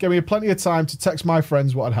 a.m., giving me plenty of time to text my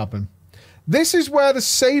friends what had happened. This is where the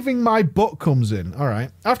saving my butt comes in, all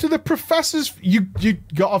right? After the professors... You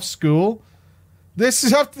got off school? This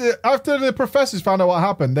is after the professors found out what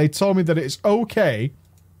happened. They told me that it's okay.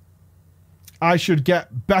 I should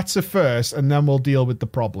get better first, and then we'll deal with the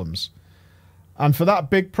problems. And for that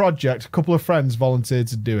big project, a couple of friends volunteered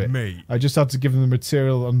to do it. Mate. I just had to give them the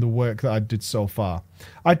material and the work that I did so far.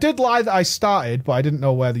 I did lie that I started, but I didn't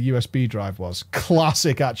know where the USB drive was.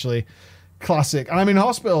 Classic, actually. Classic. And I'm in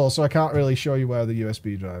hospital, so I can't really show you where the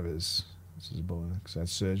USB drive is. This is a bummer, because I had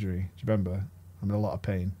surgery. Do you remember? I'm in a lot of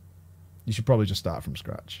pain. You should probably just start from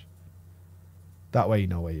scratch. That way you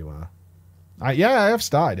know where you are. Yeah, I have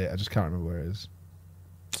started it. I just can't remember where it is.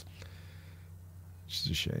 Which is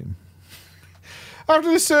a shame.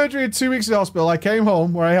 After the surgery and 2 weeks in hospital, I came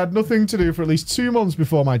home where I had nothing to do for at least 2 months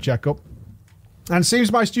before my checkup. And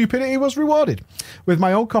seems my stupidity was rewarded with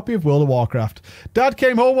my own copy of World of Warcraft. Dad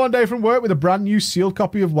came home one day from work with a brand new sealed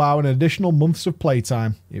copy of WoW and additional months of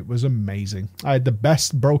playtime. It was amazing. I had the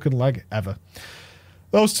best broken leg ever.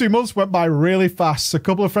 Those 2 months went by really fast. A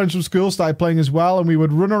couple of friends from school started playing as well, and we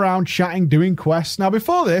would run around chatting, doing quests. Now,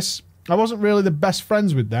 before this, I wasn't really the best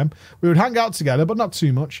friends with them. We would hang out together, but not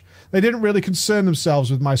too much. They didn't really concern themselves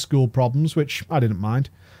with my school problems, which I didn't mind.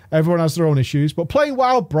 Everyone has their own issues, but playing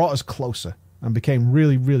WoW brought us closer and became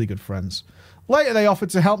really, really good friends. Later, they offered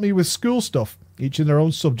to help me with school stuff, each in their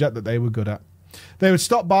own subject that they were good at. They would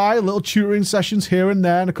stop by, little tutoring sessions here and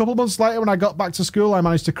there, and a couple of months later when I got back to school, I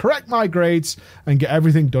managed to correct my grades and get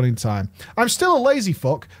everything done in time. I'm still a lazy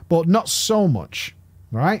fuck, but not so much.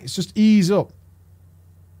 Right? It's just ease up.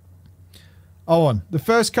 Owen, the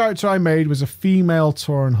first character I made was a female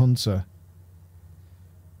Tauren Hunter.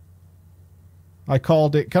 I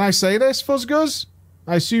called it... Can I say this, Fuzzguz?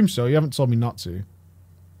 I assume so. You haven't told me not to.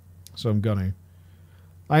 So I'm gonna.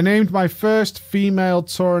 I named my first female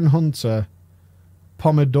Tauren Hunter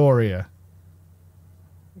Pomodoria,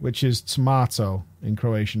 which is tomato in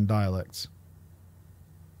Croatian dialect.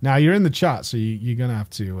 Now, you're in the chat, so you're going to have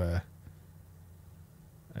to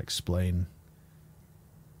explain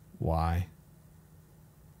why.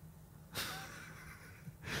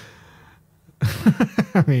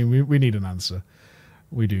 I mean, we need an answer.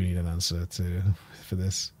 We do need an answer for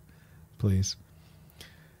this. Please.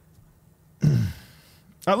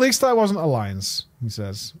 At least I wasn't Alliance, he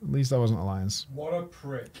says. At least I wasn't Alliance. What a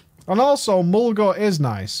prick. And also, Mulgore is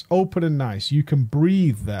nice. Open and nice. You can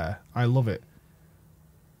breathe there. I love it.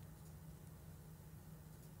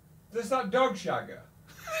 Is that dog shagger?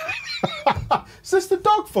 Is this the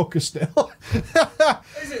dog fucker still?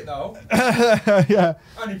 Is it though? Yeah.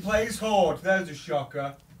 And he plays Horde. There's a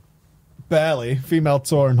shocker. Barely. Female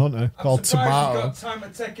Tauren Hunter I'm called surprised Tomato. he's got time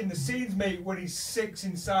to take in the scenes, mate, when he's 6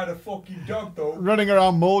 inside a fucking dog, though. Running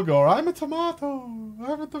around Mulgore. I'm a tomato.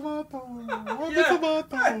 I'm a tomato. I'm Yeah, a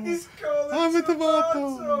tomato. he's called I'm a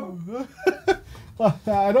tomato.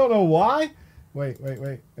 I don't know why. Wait.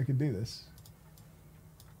 I can do this.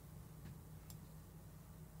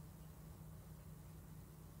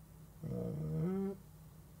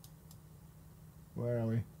 Where are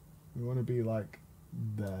we? We want to be like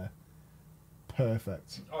there.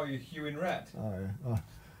 Perfect. Oh, you're huing red. Oh, yeah.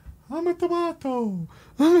 I'm a tomato.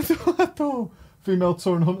 I'm a tomato. Female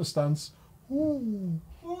Tauren Hunter stance. Ooh.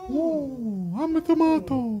 Ooh. I'm a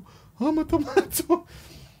tomato. I'm a tomato.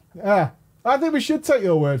 Yeah. I think we should take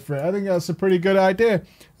your word for it. I think that's a pretty good idea.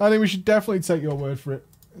 I think we should definitely take your word for it.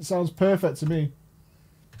 It sounds perfect to me.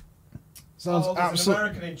 Sounds there's an absolutely...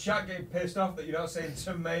 American in chat getting pissed off that you're not saying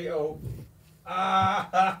tomato.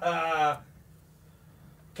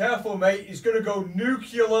 Careful, mate. He's going to go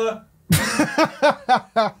nuclear.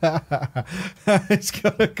 It's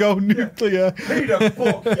going to go nuclear. Read a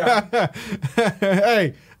book, yeah.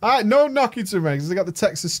 Hey, no knocking to Regs. They got the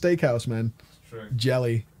Texas Steakhouse, man. True.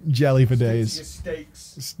 Jelly for days.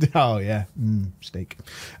 Steaks. Oh, yeah. Steak.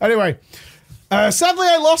 Anyway, Sadly,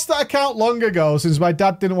 I lost that account long ago since my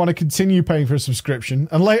dad didn't want to continue paying for a subscription.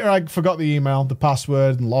 And later I forgot the email, the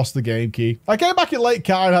password, and lost the game key. I came back in late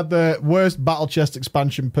car and had the worst Battle Chest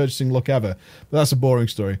expansion purchasing luck ever. But that's a boring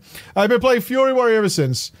story. I've been playing Fury Warrior ever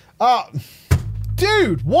since.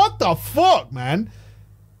 Dude, what the fuck, man?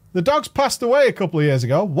 The dog's passed away a couple of years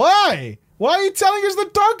ago. Why? Why are you telling us the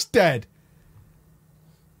dog's dead?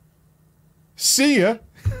 See ya.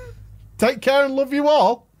 Take care and love you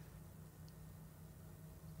all.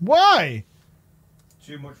 Why?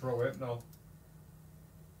 Too much raw whip, no.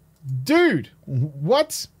 Dude,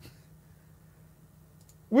 what?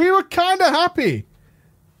 We were kind of happy.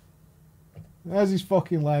 There's his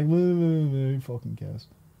fucking leg. Who fucking cares?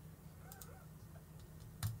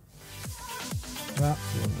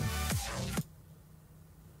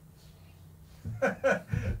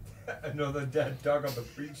 Another dead dog on the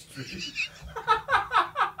preach tree.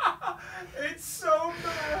 It's so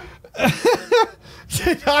bad.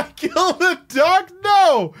 Did I kill the dog?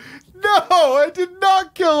 No! No, I did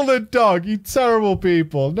not kill the dog, you terrible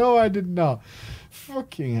people. No, I did not.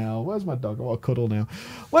 Fucking hell. Where's my dog? I want to cuddle now.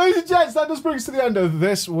 Ladies and gents, that does bring us to the end of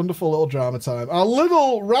this wonderful little drama time. Our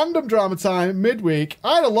little random drama time midweek.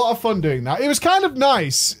 I had a lot of fun doing that. It was kind of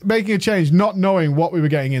nice making a change, not knowing what we were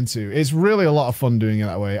getting into. It's really a lot of fun doing it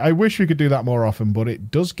that way. I wish we could do that more often, but it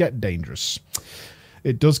does get dangerous.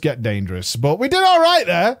 It does get dangerous. But we did all right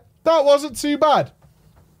there. That wasn't too bad.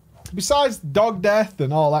 Besides dog death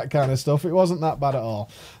and all that kind of stuff, it wasn't that bad at all.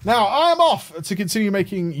 Now, I am off to continue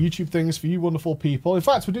making YouTube things for you wonderful people. In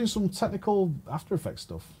fact, we're doing some technical After Effects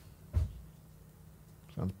stuff.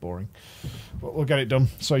 Sounds boring. But we'll get it done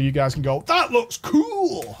so you guys can go, that looks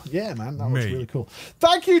cool. Yeah, man, that looks really cool.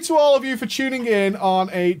 Thank you to all of you for tuning in on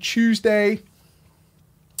a Tuesday.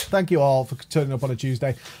 Thank you all for turning up on a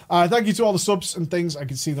Tuesday. Thank you to all the subs and things. I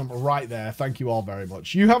can see them right there. Thank you all very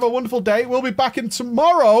much. You have a wonderful day. We'll be back in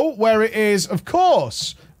tomorrow, where it is, of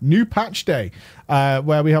course, new patch day,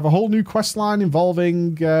 where we have a whole new quest line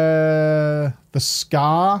involving the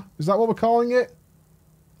Scar. Is that what we're calling it?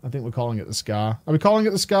 I think we're calling it the Scar. Are we calling it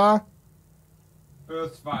the Scar?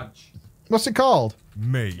 Earth's Vag. What's it called?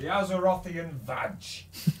 Me. The Azerothian Vag.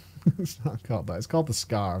 It's not called that. It's called the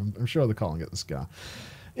Scar. I'm sure they're calling it the Scar.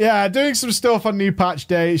 Yeah, doing some stuff on new patch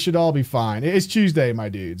day. It should all be fine. It is Tuesday, my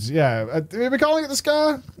dudes. Yeah. Are we calling it the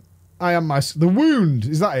Scar? I am my... The Wound.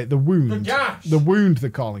 Is that it? The Wound. The Gash. The Wound, they're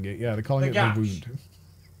calling it. Yeah, they're calling it Gash. the Wound.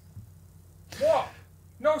 What?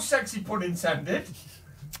 No sexy pun intended.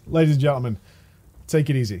 Ladies and gentlemen, take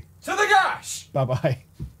it easy. To the gash! Bye-bye.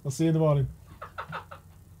 I'll see you in the morning.